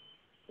technology.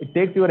 It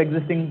takes your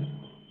existing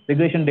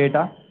regression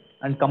data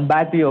and come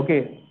back to you.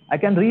 Okay, I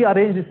can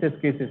rearrange these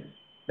test cases.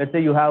 Let's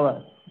say you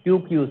have 2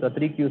 queues or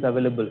 3 queues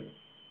available.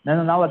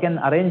 Now I can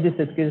arrange these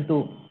test cases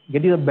to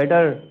get you a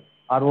better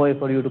ROI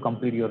for you to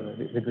complete your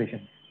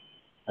regression,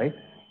 right?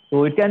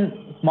 So it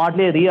can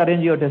smartly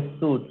rearrange your test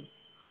suite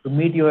to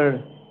meet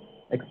your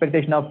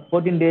expectation of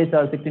 14 days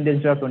or 16 days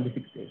instead of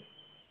 26 days.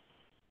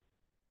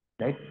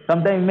 Right?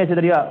 Sometimes you may say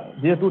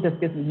that these are 2 test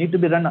cases need to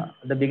be run at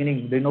the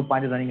beginning. There is no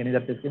point in running any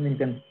other test case. You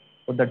can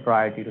put that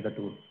priority to the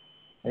tool.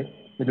 Right?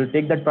 So it will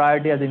take that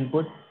priority as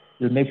input.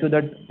 You will make sure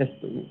that test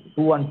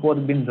 2 and 4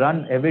 have been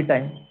run every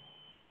time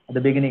at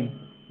the beginning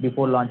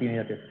before launching any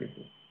other test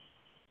cases.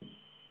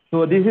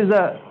 So this is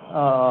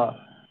a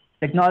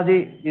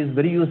technology is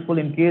very useful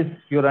in case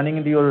you're running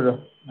into your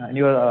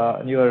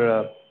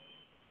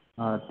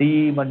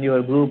team and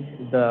your group.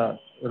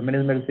 Your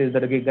management says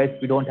that, okay, guys,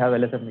 we don't have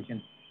LSF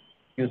machines.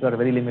 Queues are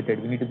very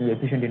limited. We need to be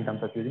efficient in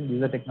terms of using.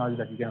 These are technologies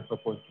that you can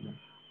propose to them.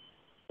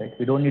 Right?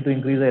 We don't need to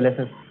increase the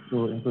LSF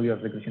to improve your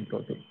regression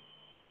process.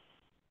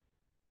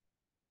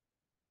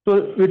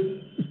 So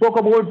we spoke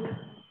about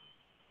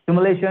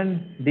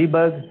simulation,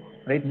 debug.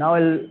 Right now,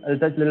 I'll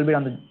touch a little bit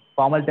on the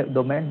formal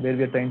domain where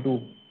we are trying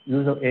to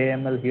use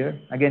AI/ML here.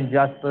 Again,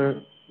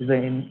 Jasper is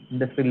an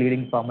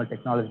industry-leading formal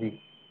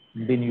technology.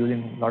 We've been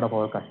using a lot of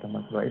our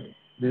customers, right?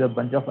 There's a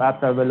bunch of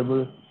apps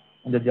available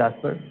in the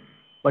Jasper.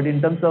 But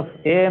in terms of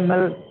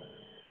AML,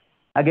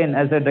 again,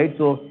 as I said, right,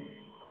 so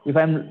if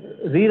I'm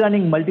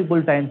rerunning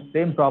multiple times,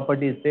 same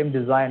properties, same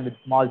design with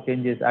small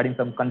changes, adding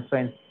some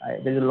constraints,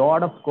 there's a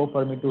lot of scope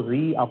for me to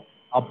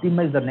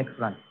optimize the next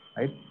run,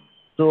 right?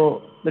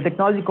 So the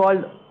technology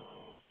called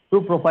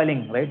proof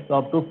profiling, right?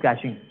 So proof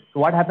caching. So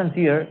what happens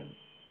here,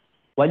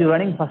 while you're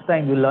running first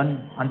time, you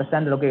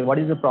understand that, okay, what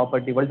is the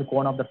property, what is the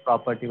cone of that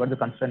property, what is the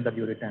constraint that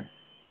you return,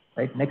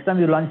 right? Next time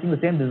you're launching the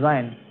same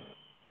design,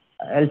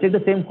 I'll check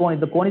the same cone. If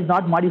the cone is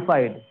not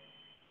modified,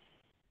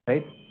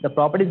 right? The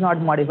property is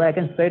not modified, I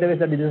can straight away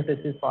say this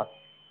test is fast.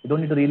 You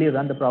don't need to really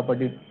run the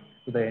property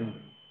to the end,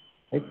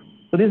 right?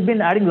 So this has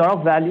been adding a lot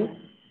of value,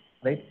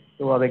 right,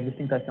 to our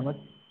existing customers,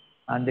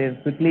 and they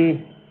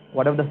quickly,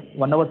 whatever the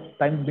 1 hour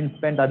time been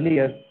spent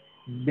earlier,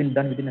 been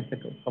done within a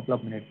couple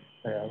of minutes,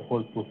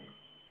 whole proof,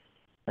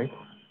 right?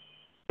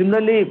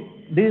 Similarly,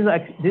 this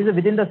is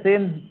within the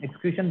same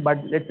execution,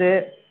 but let's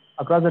say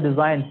across the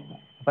designs,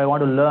 if I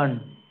want to learn,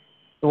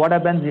 so what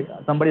happens?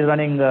 Somebody is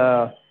running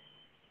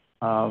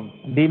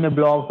DMA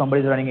block,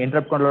 somebody is running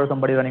interrupt controller,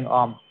 somebody is running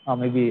ARM, or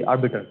maybe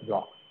arbiter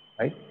block,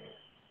 right?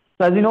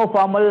 So as you know,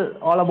 formal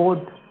all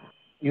about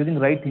using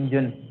right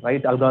engine,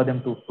 right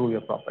algorithm to prove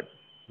your property.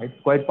 Right?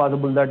 It's quite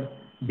possible that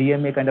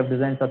DMA kind of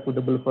designs are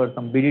suitable for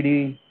some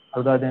BDD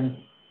algorithms.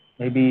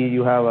 Maybe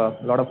you have a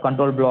lot of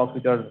control blocks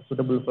which are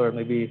suitable for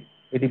maybe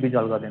ATPG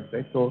algorithms,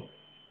 right? So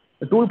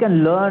the tool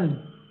can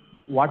learn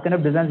what kind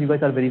of designs you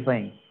guys are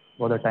verifying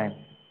over the time.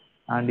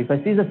 And if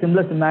I see the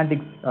similar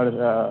semantics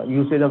or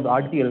usage of the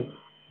RTL,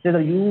 say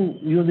that you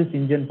use this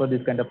engine for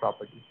this kind of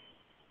property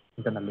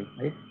internally,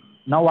 right?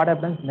 Now what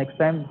happens next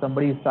time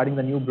somebody is starting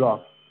the new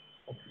block,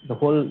 the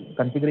whole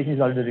configuration is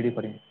already ready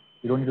for him.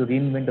 You don't need to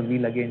reinvent the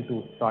wheel again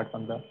to start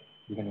from the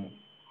beginning,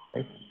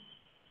 right?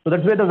 So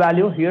that's where the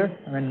value here.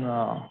 I mean,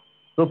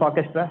 Proof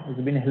Orchestra has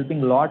been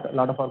helping a lot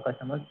of our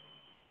customers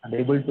and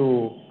able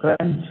to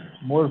crunch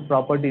more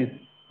properties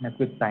in a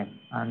quick time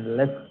and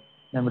less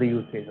memory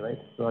usage, right?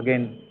 So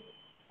again,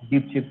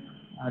 deep chip.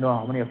 I don't know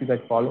how many of you guys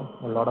follow.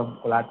 A lot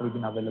of collateral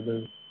been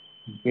available.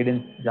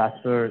 Cadence,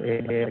 Jasper,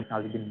 AI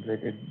technology been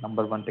rated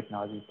 #1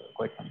 technology for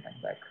quite some time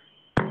back.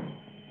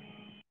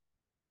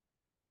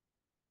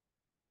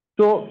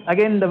 So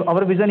again,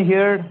 our vision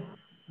here,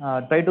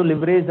 try to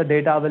leverage the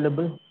data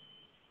available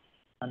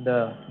and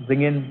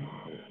bring in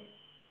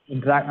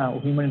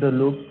human into the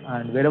loop,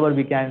 and wherever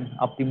we can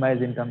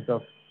optimize in terms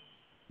of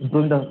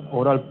improving the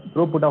overall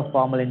throughput of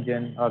formal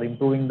engine or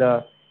improving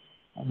the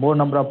more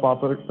number of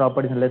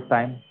properties in less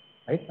time,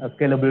 right?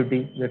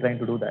 Scalability, we're trying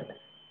to do that,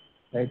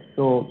 right?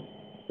 So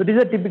this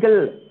is a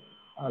typical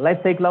life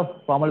cycle of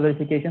formal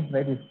verification,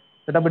 right? We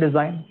set up a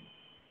design,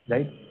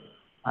 right?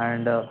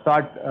 And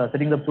start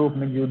setting the proof,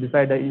 means you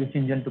decide which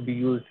engine to be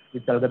used,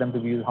 which algorithm to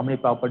be used, how many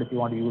properties you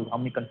want to use, how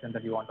many constraints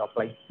that you want to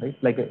apply, right?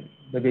 Like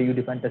the way you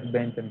define test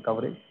bench and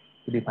coverage,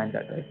 you define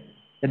that, right?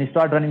 Then you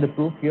start running the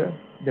proof here.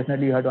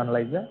 Definitely you have to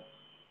analyze the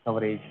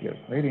coverage here,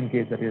 right? In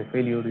case there is a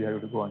failure, you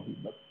have to go on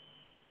debug.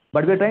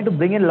 But we're trying to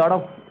bring in a lot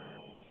of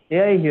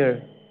AI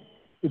here.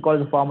 We call it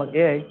the formal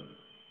AI,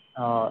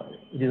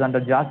 which is under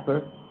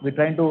Jasper. We're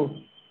trying to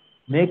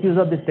make use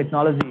of this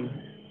technology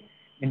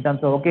in terms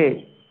of,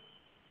 okay,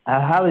 I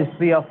have a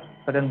history of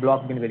certain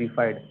blocks being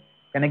verified.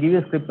 Can I give you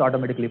a script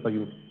automatically for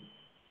you?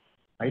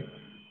 Right?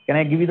 Can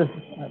I give you the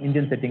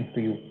engine settings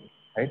to you?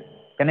 Right?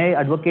 Can I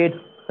advocate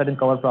certain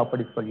cover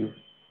properties for you?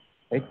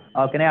 Right?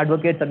 Or can I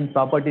advocate certain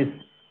properties,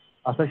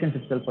 assertions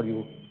itself for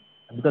you?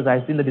 Because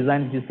I've seen the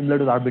design which is similar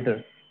to the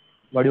arbiter.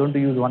 Why do you want to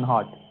use one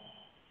heart?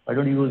 Why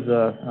don't you use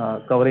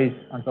coverage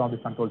on some of the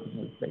control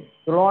signals? Right?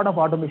 So a lot of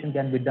automation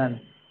can be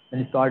done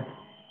when you start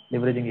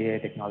leveraging AI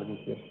technologies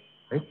here.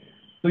 Right?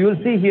 So you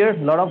will see here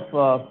a lot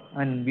of,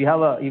 and we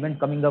have an event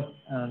coming up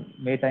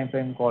May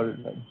timeframe called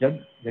JEG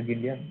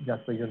India,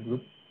 Jasper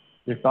Group.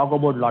 We'll talk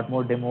about a lot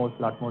more demos,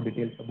 a lot more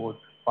details about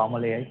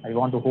formal AI. I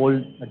want to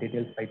hold the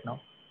details right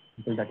now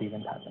until that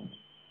event happens.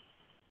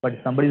 But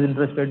if somebody is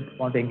interested,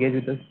 want to engage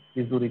with us,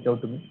 please do reach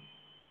out to me.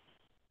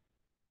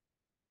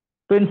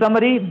 So in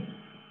summary,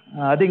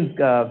 I think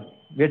we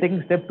are taking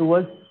a step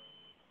towards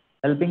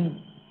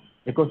helping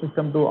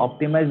ecosystem to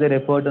optimize their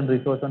effort and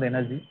resource and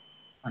energy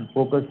and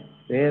focus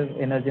their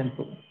energy and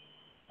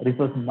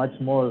resource much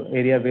more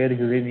area where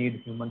you really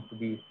need humans to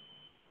be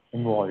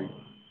involved.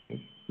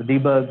 Okay. So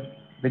debug,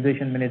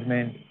 regression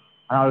management,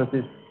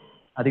 analysis,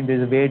 I think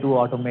there's a way to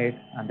automate,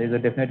 and there's a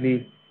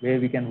definitely way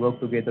we can work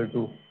together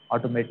to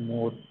automate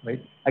more,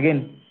 right?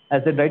 Again,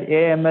 as I said, right,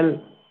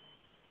 AML,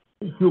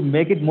 if you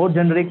make it more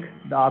generic,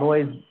 the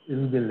ROI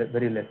will be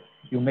very less.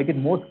 If you make it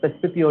more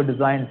specific to your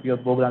designs, your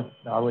programs,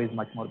 the ROI is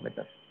much more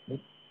better.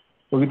 Right?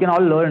 So we can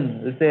all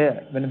learn. Let's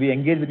say when we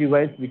engage with you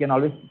guys, we can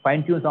always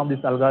fine-tune some of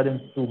these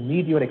algorithms to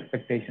meet your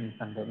expectations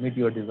and meet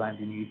your design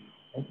needs.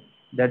 Right?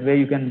 That way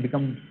you can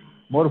become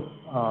more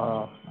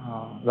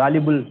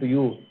valuable to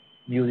you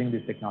using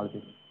these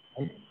technologies.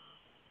 Right?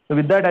 So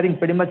with that, I think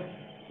pretty much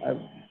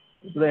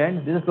to the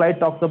end, this slide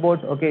talks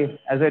about, okay,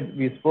 as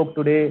we spoke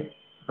today,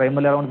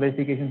 primarily around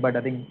verification, but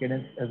I think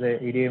Cadence as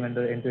a EDA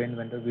vendor, end-to-end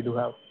vendor, we do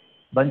have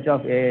bunch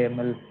of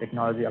AI/ML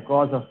technology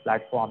across the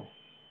platforms.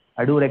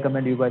 I do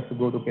recommend you guys to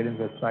go to Cadence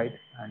website,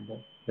 and there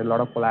are a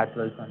lot of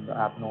collaterals and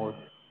app notes,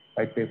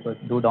 white papers.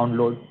 Do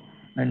download,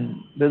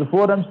 and there's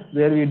forums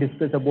where we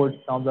discuss about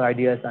some of the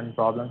ideas and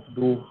problems.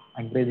 Do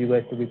encourage you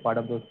guys to be part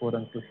of those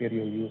forums to share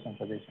your views and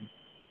suggestions,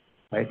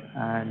 right?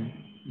 And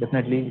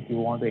definitely, if you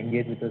want to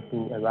engage with us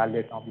to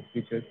evaluate some of these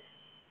features,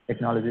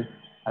 technologies,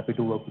 happy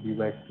to work with you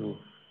guys to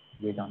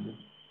engage on this.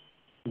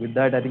 With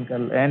that, I think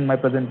I'll end my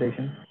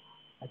presentation.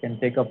 I can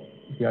take up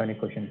if you have any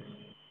questions.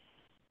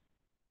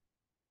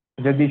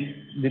 Jagdish,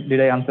 did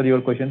I answer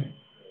your question?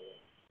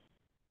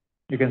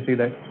 You can see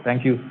that.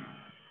 Thank you.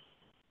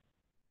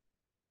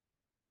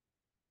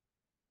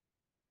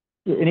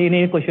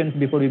 Any questions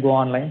before we go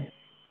online?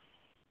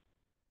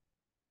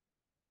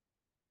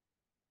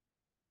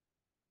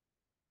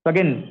 So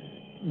again,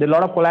 there are a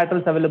lot of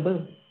collaterals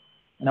available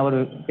in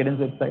our Cadence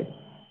website.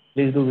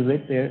 Please do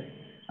visit there.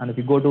 And if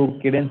you go to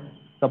Cadence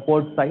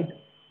support site,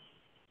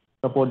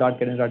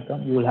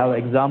 support.cadence.com, you will have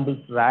examples,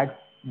 racks,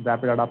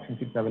 rapid adoption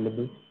kits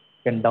available.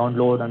 You can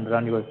download and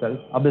run yourself.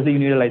 Obviously, you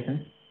need a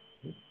license.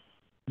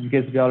 In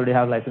case you already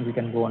have a license, you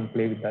can go and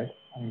play with that.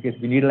 And in case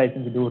we need a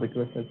license, you do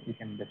request us, we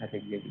can definitely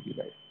engage with you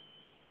guys.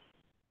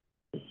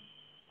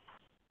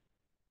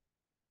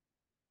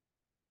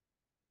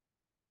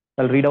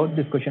 I'll read out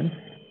these questions.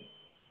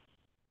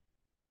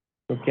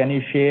 So can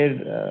you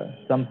share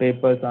some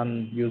papers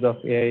on use of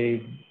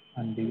AI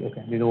and the,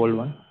 okay, this is the old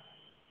one.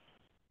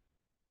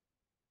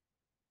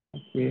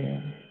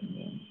 Okay.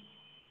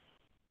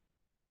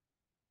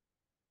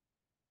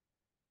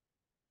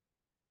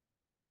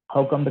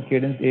 How come the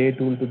Cadence AI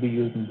tool to be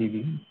used in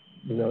DB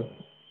without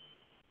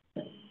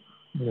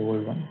the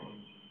old one?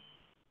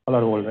 All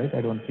are old, right?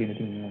 I don't see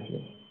anything new as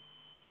well.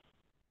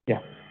 Yeah,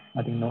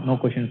 I think no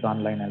questions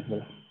online as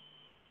well.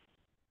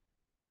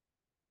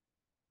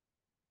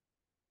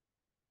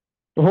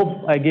 So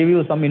hope I gave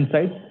you some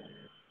insights.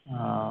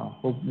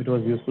 Hope it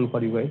was useful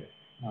for you guys.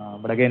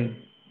 But again,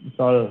 it's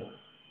all,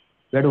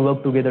 we have to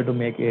work together to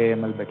make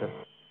AI/ML better.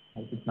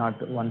 It's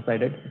not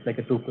one-sided. It's like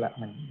a two-clap.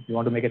 I mean, if you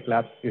want to make a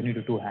clap, you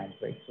need two hands,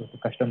 right? So the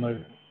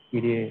customer,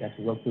 PDA has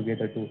to work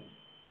together to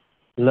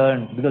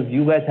learn, because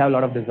you guys have a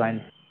lot of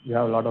designs. You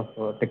have a lot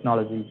of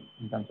technology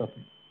in terms of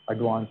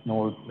advanced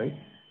nodes, right?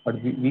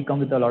 But we come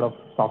with a lot of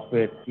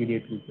software,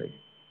 PDA tools, right?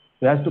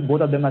 So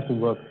both of them has to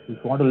work. If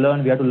you want to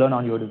learn, we have to learn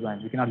on your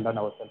design. We cannot learn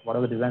ourselves.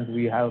 Whatever designs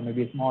we have,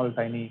 maybe a small,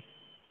 tiny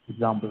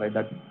example, right?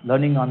 That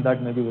learning on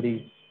that may be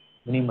very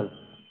minimal.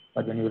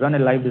 But when you run a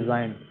live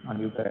design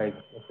on you guys,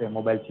 let's say a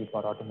mobile chip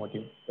or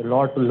automotive, there's a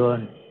lot to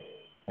learn,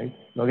 right?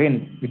 So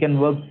again, we can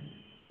work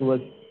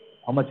towards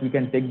how much we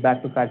can take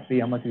back to factory,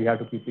 how much we have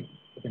to keep it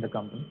in the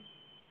company.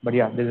 But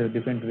yeah, there are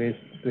different ways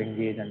to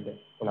engage and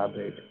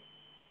collaborate.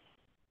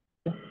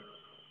 Okay.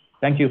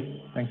 Thank you.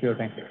 Thank you.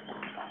 Thank you.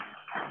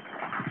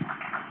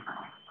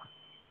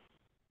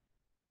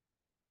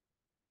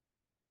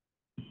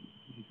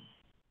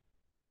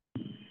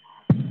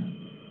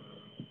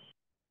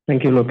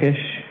 Thank you, Lokesh,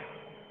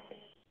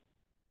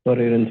 for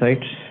your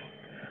insights.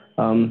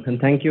 And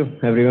thank you,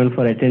 everyone,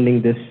 for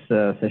attending this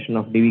session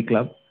of DV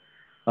Club.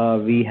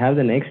 We have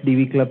the next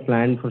DV Club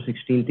planned for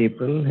 16th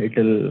April. It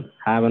will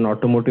have an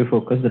automotive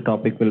focus. The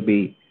topic will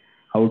be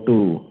how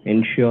to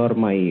ensure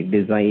my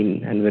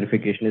design and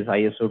verification is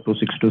ISO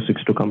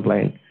 26262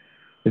 compliant.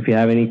 If you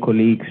have any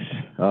colleagues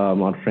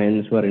or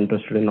friends who are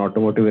interested in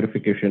automotive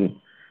verification,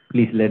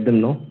 please let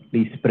them know.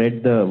 Please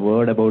spread the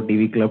word about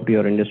DV Club to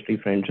your industry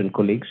friends and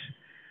colleagues.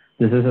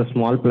 This is a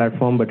small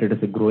platform, but it is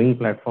a growing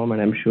platform,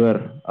 and I'm sure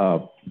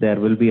there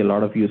will be a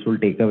lot of useful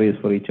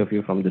takeaways for each of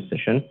you from this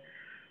session.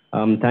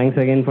 Thanks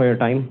again for your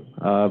time.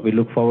 We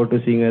look forward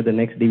to seeing you at the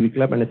next DV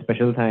Club, and a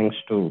special thanks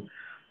to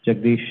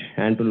Jagdish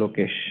and to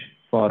Lokesh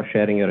for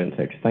sharing your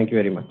insights. Thank you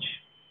very much.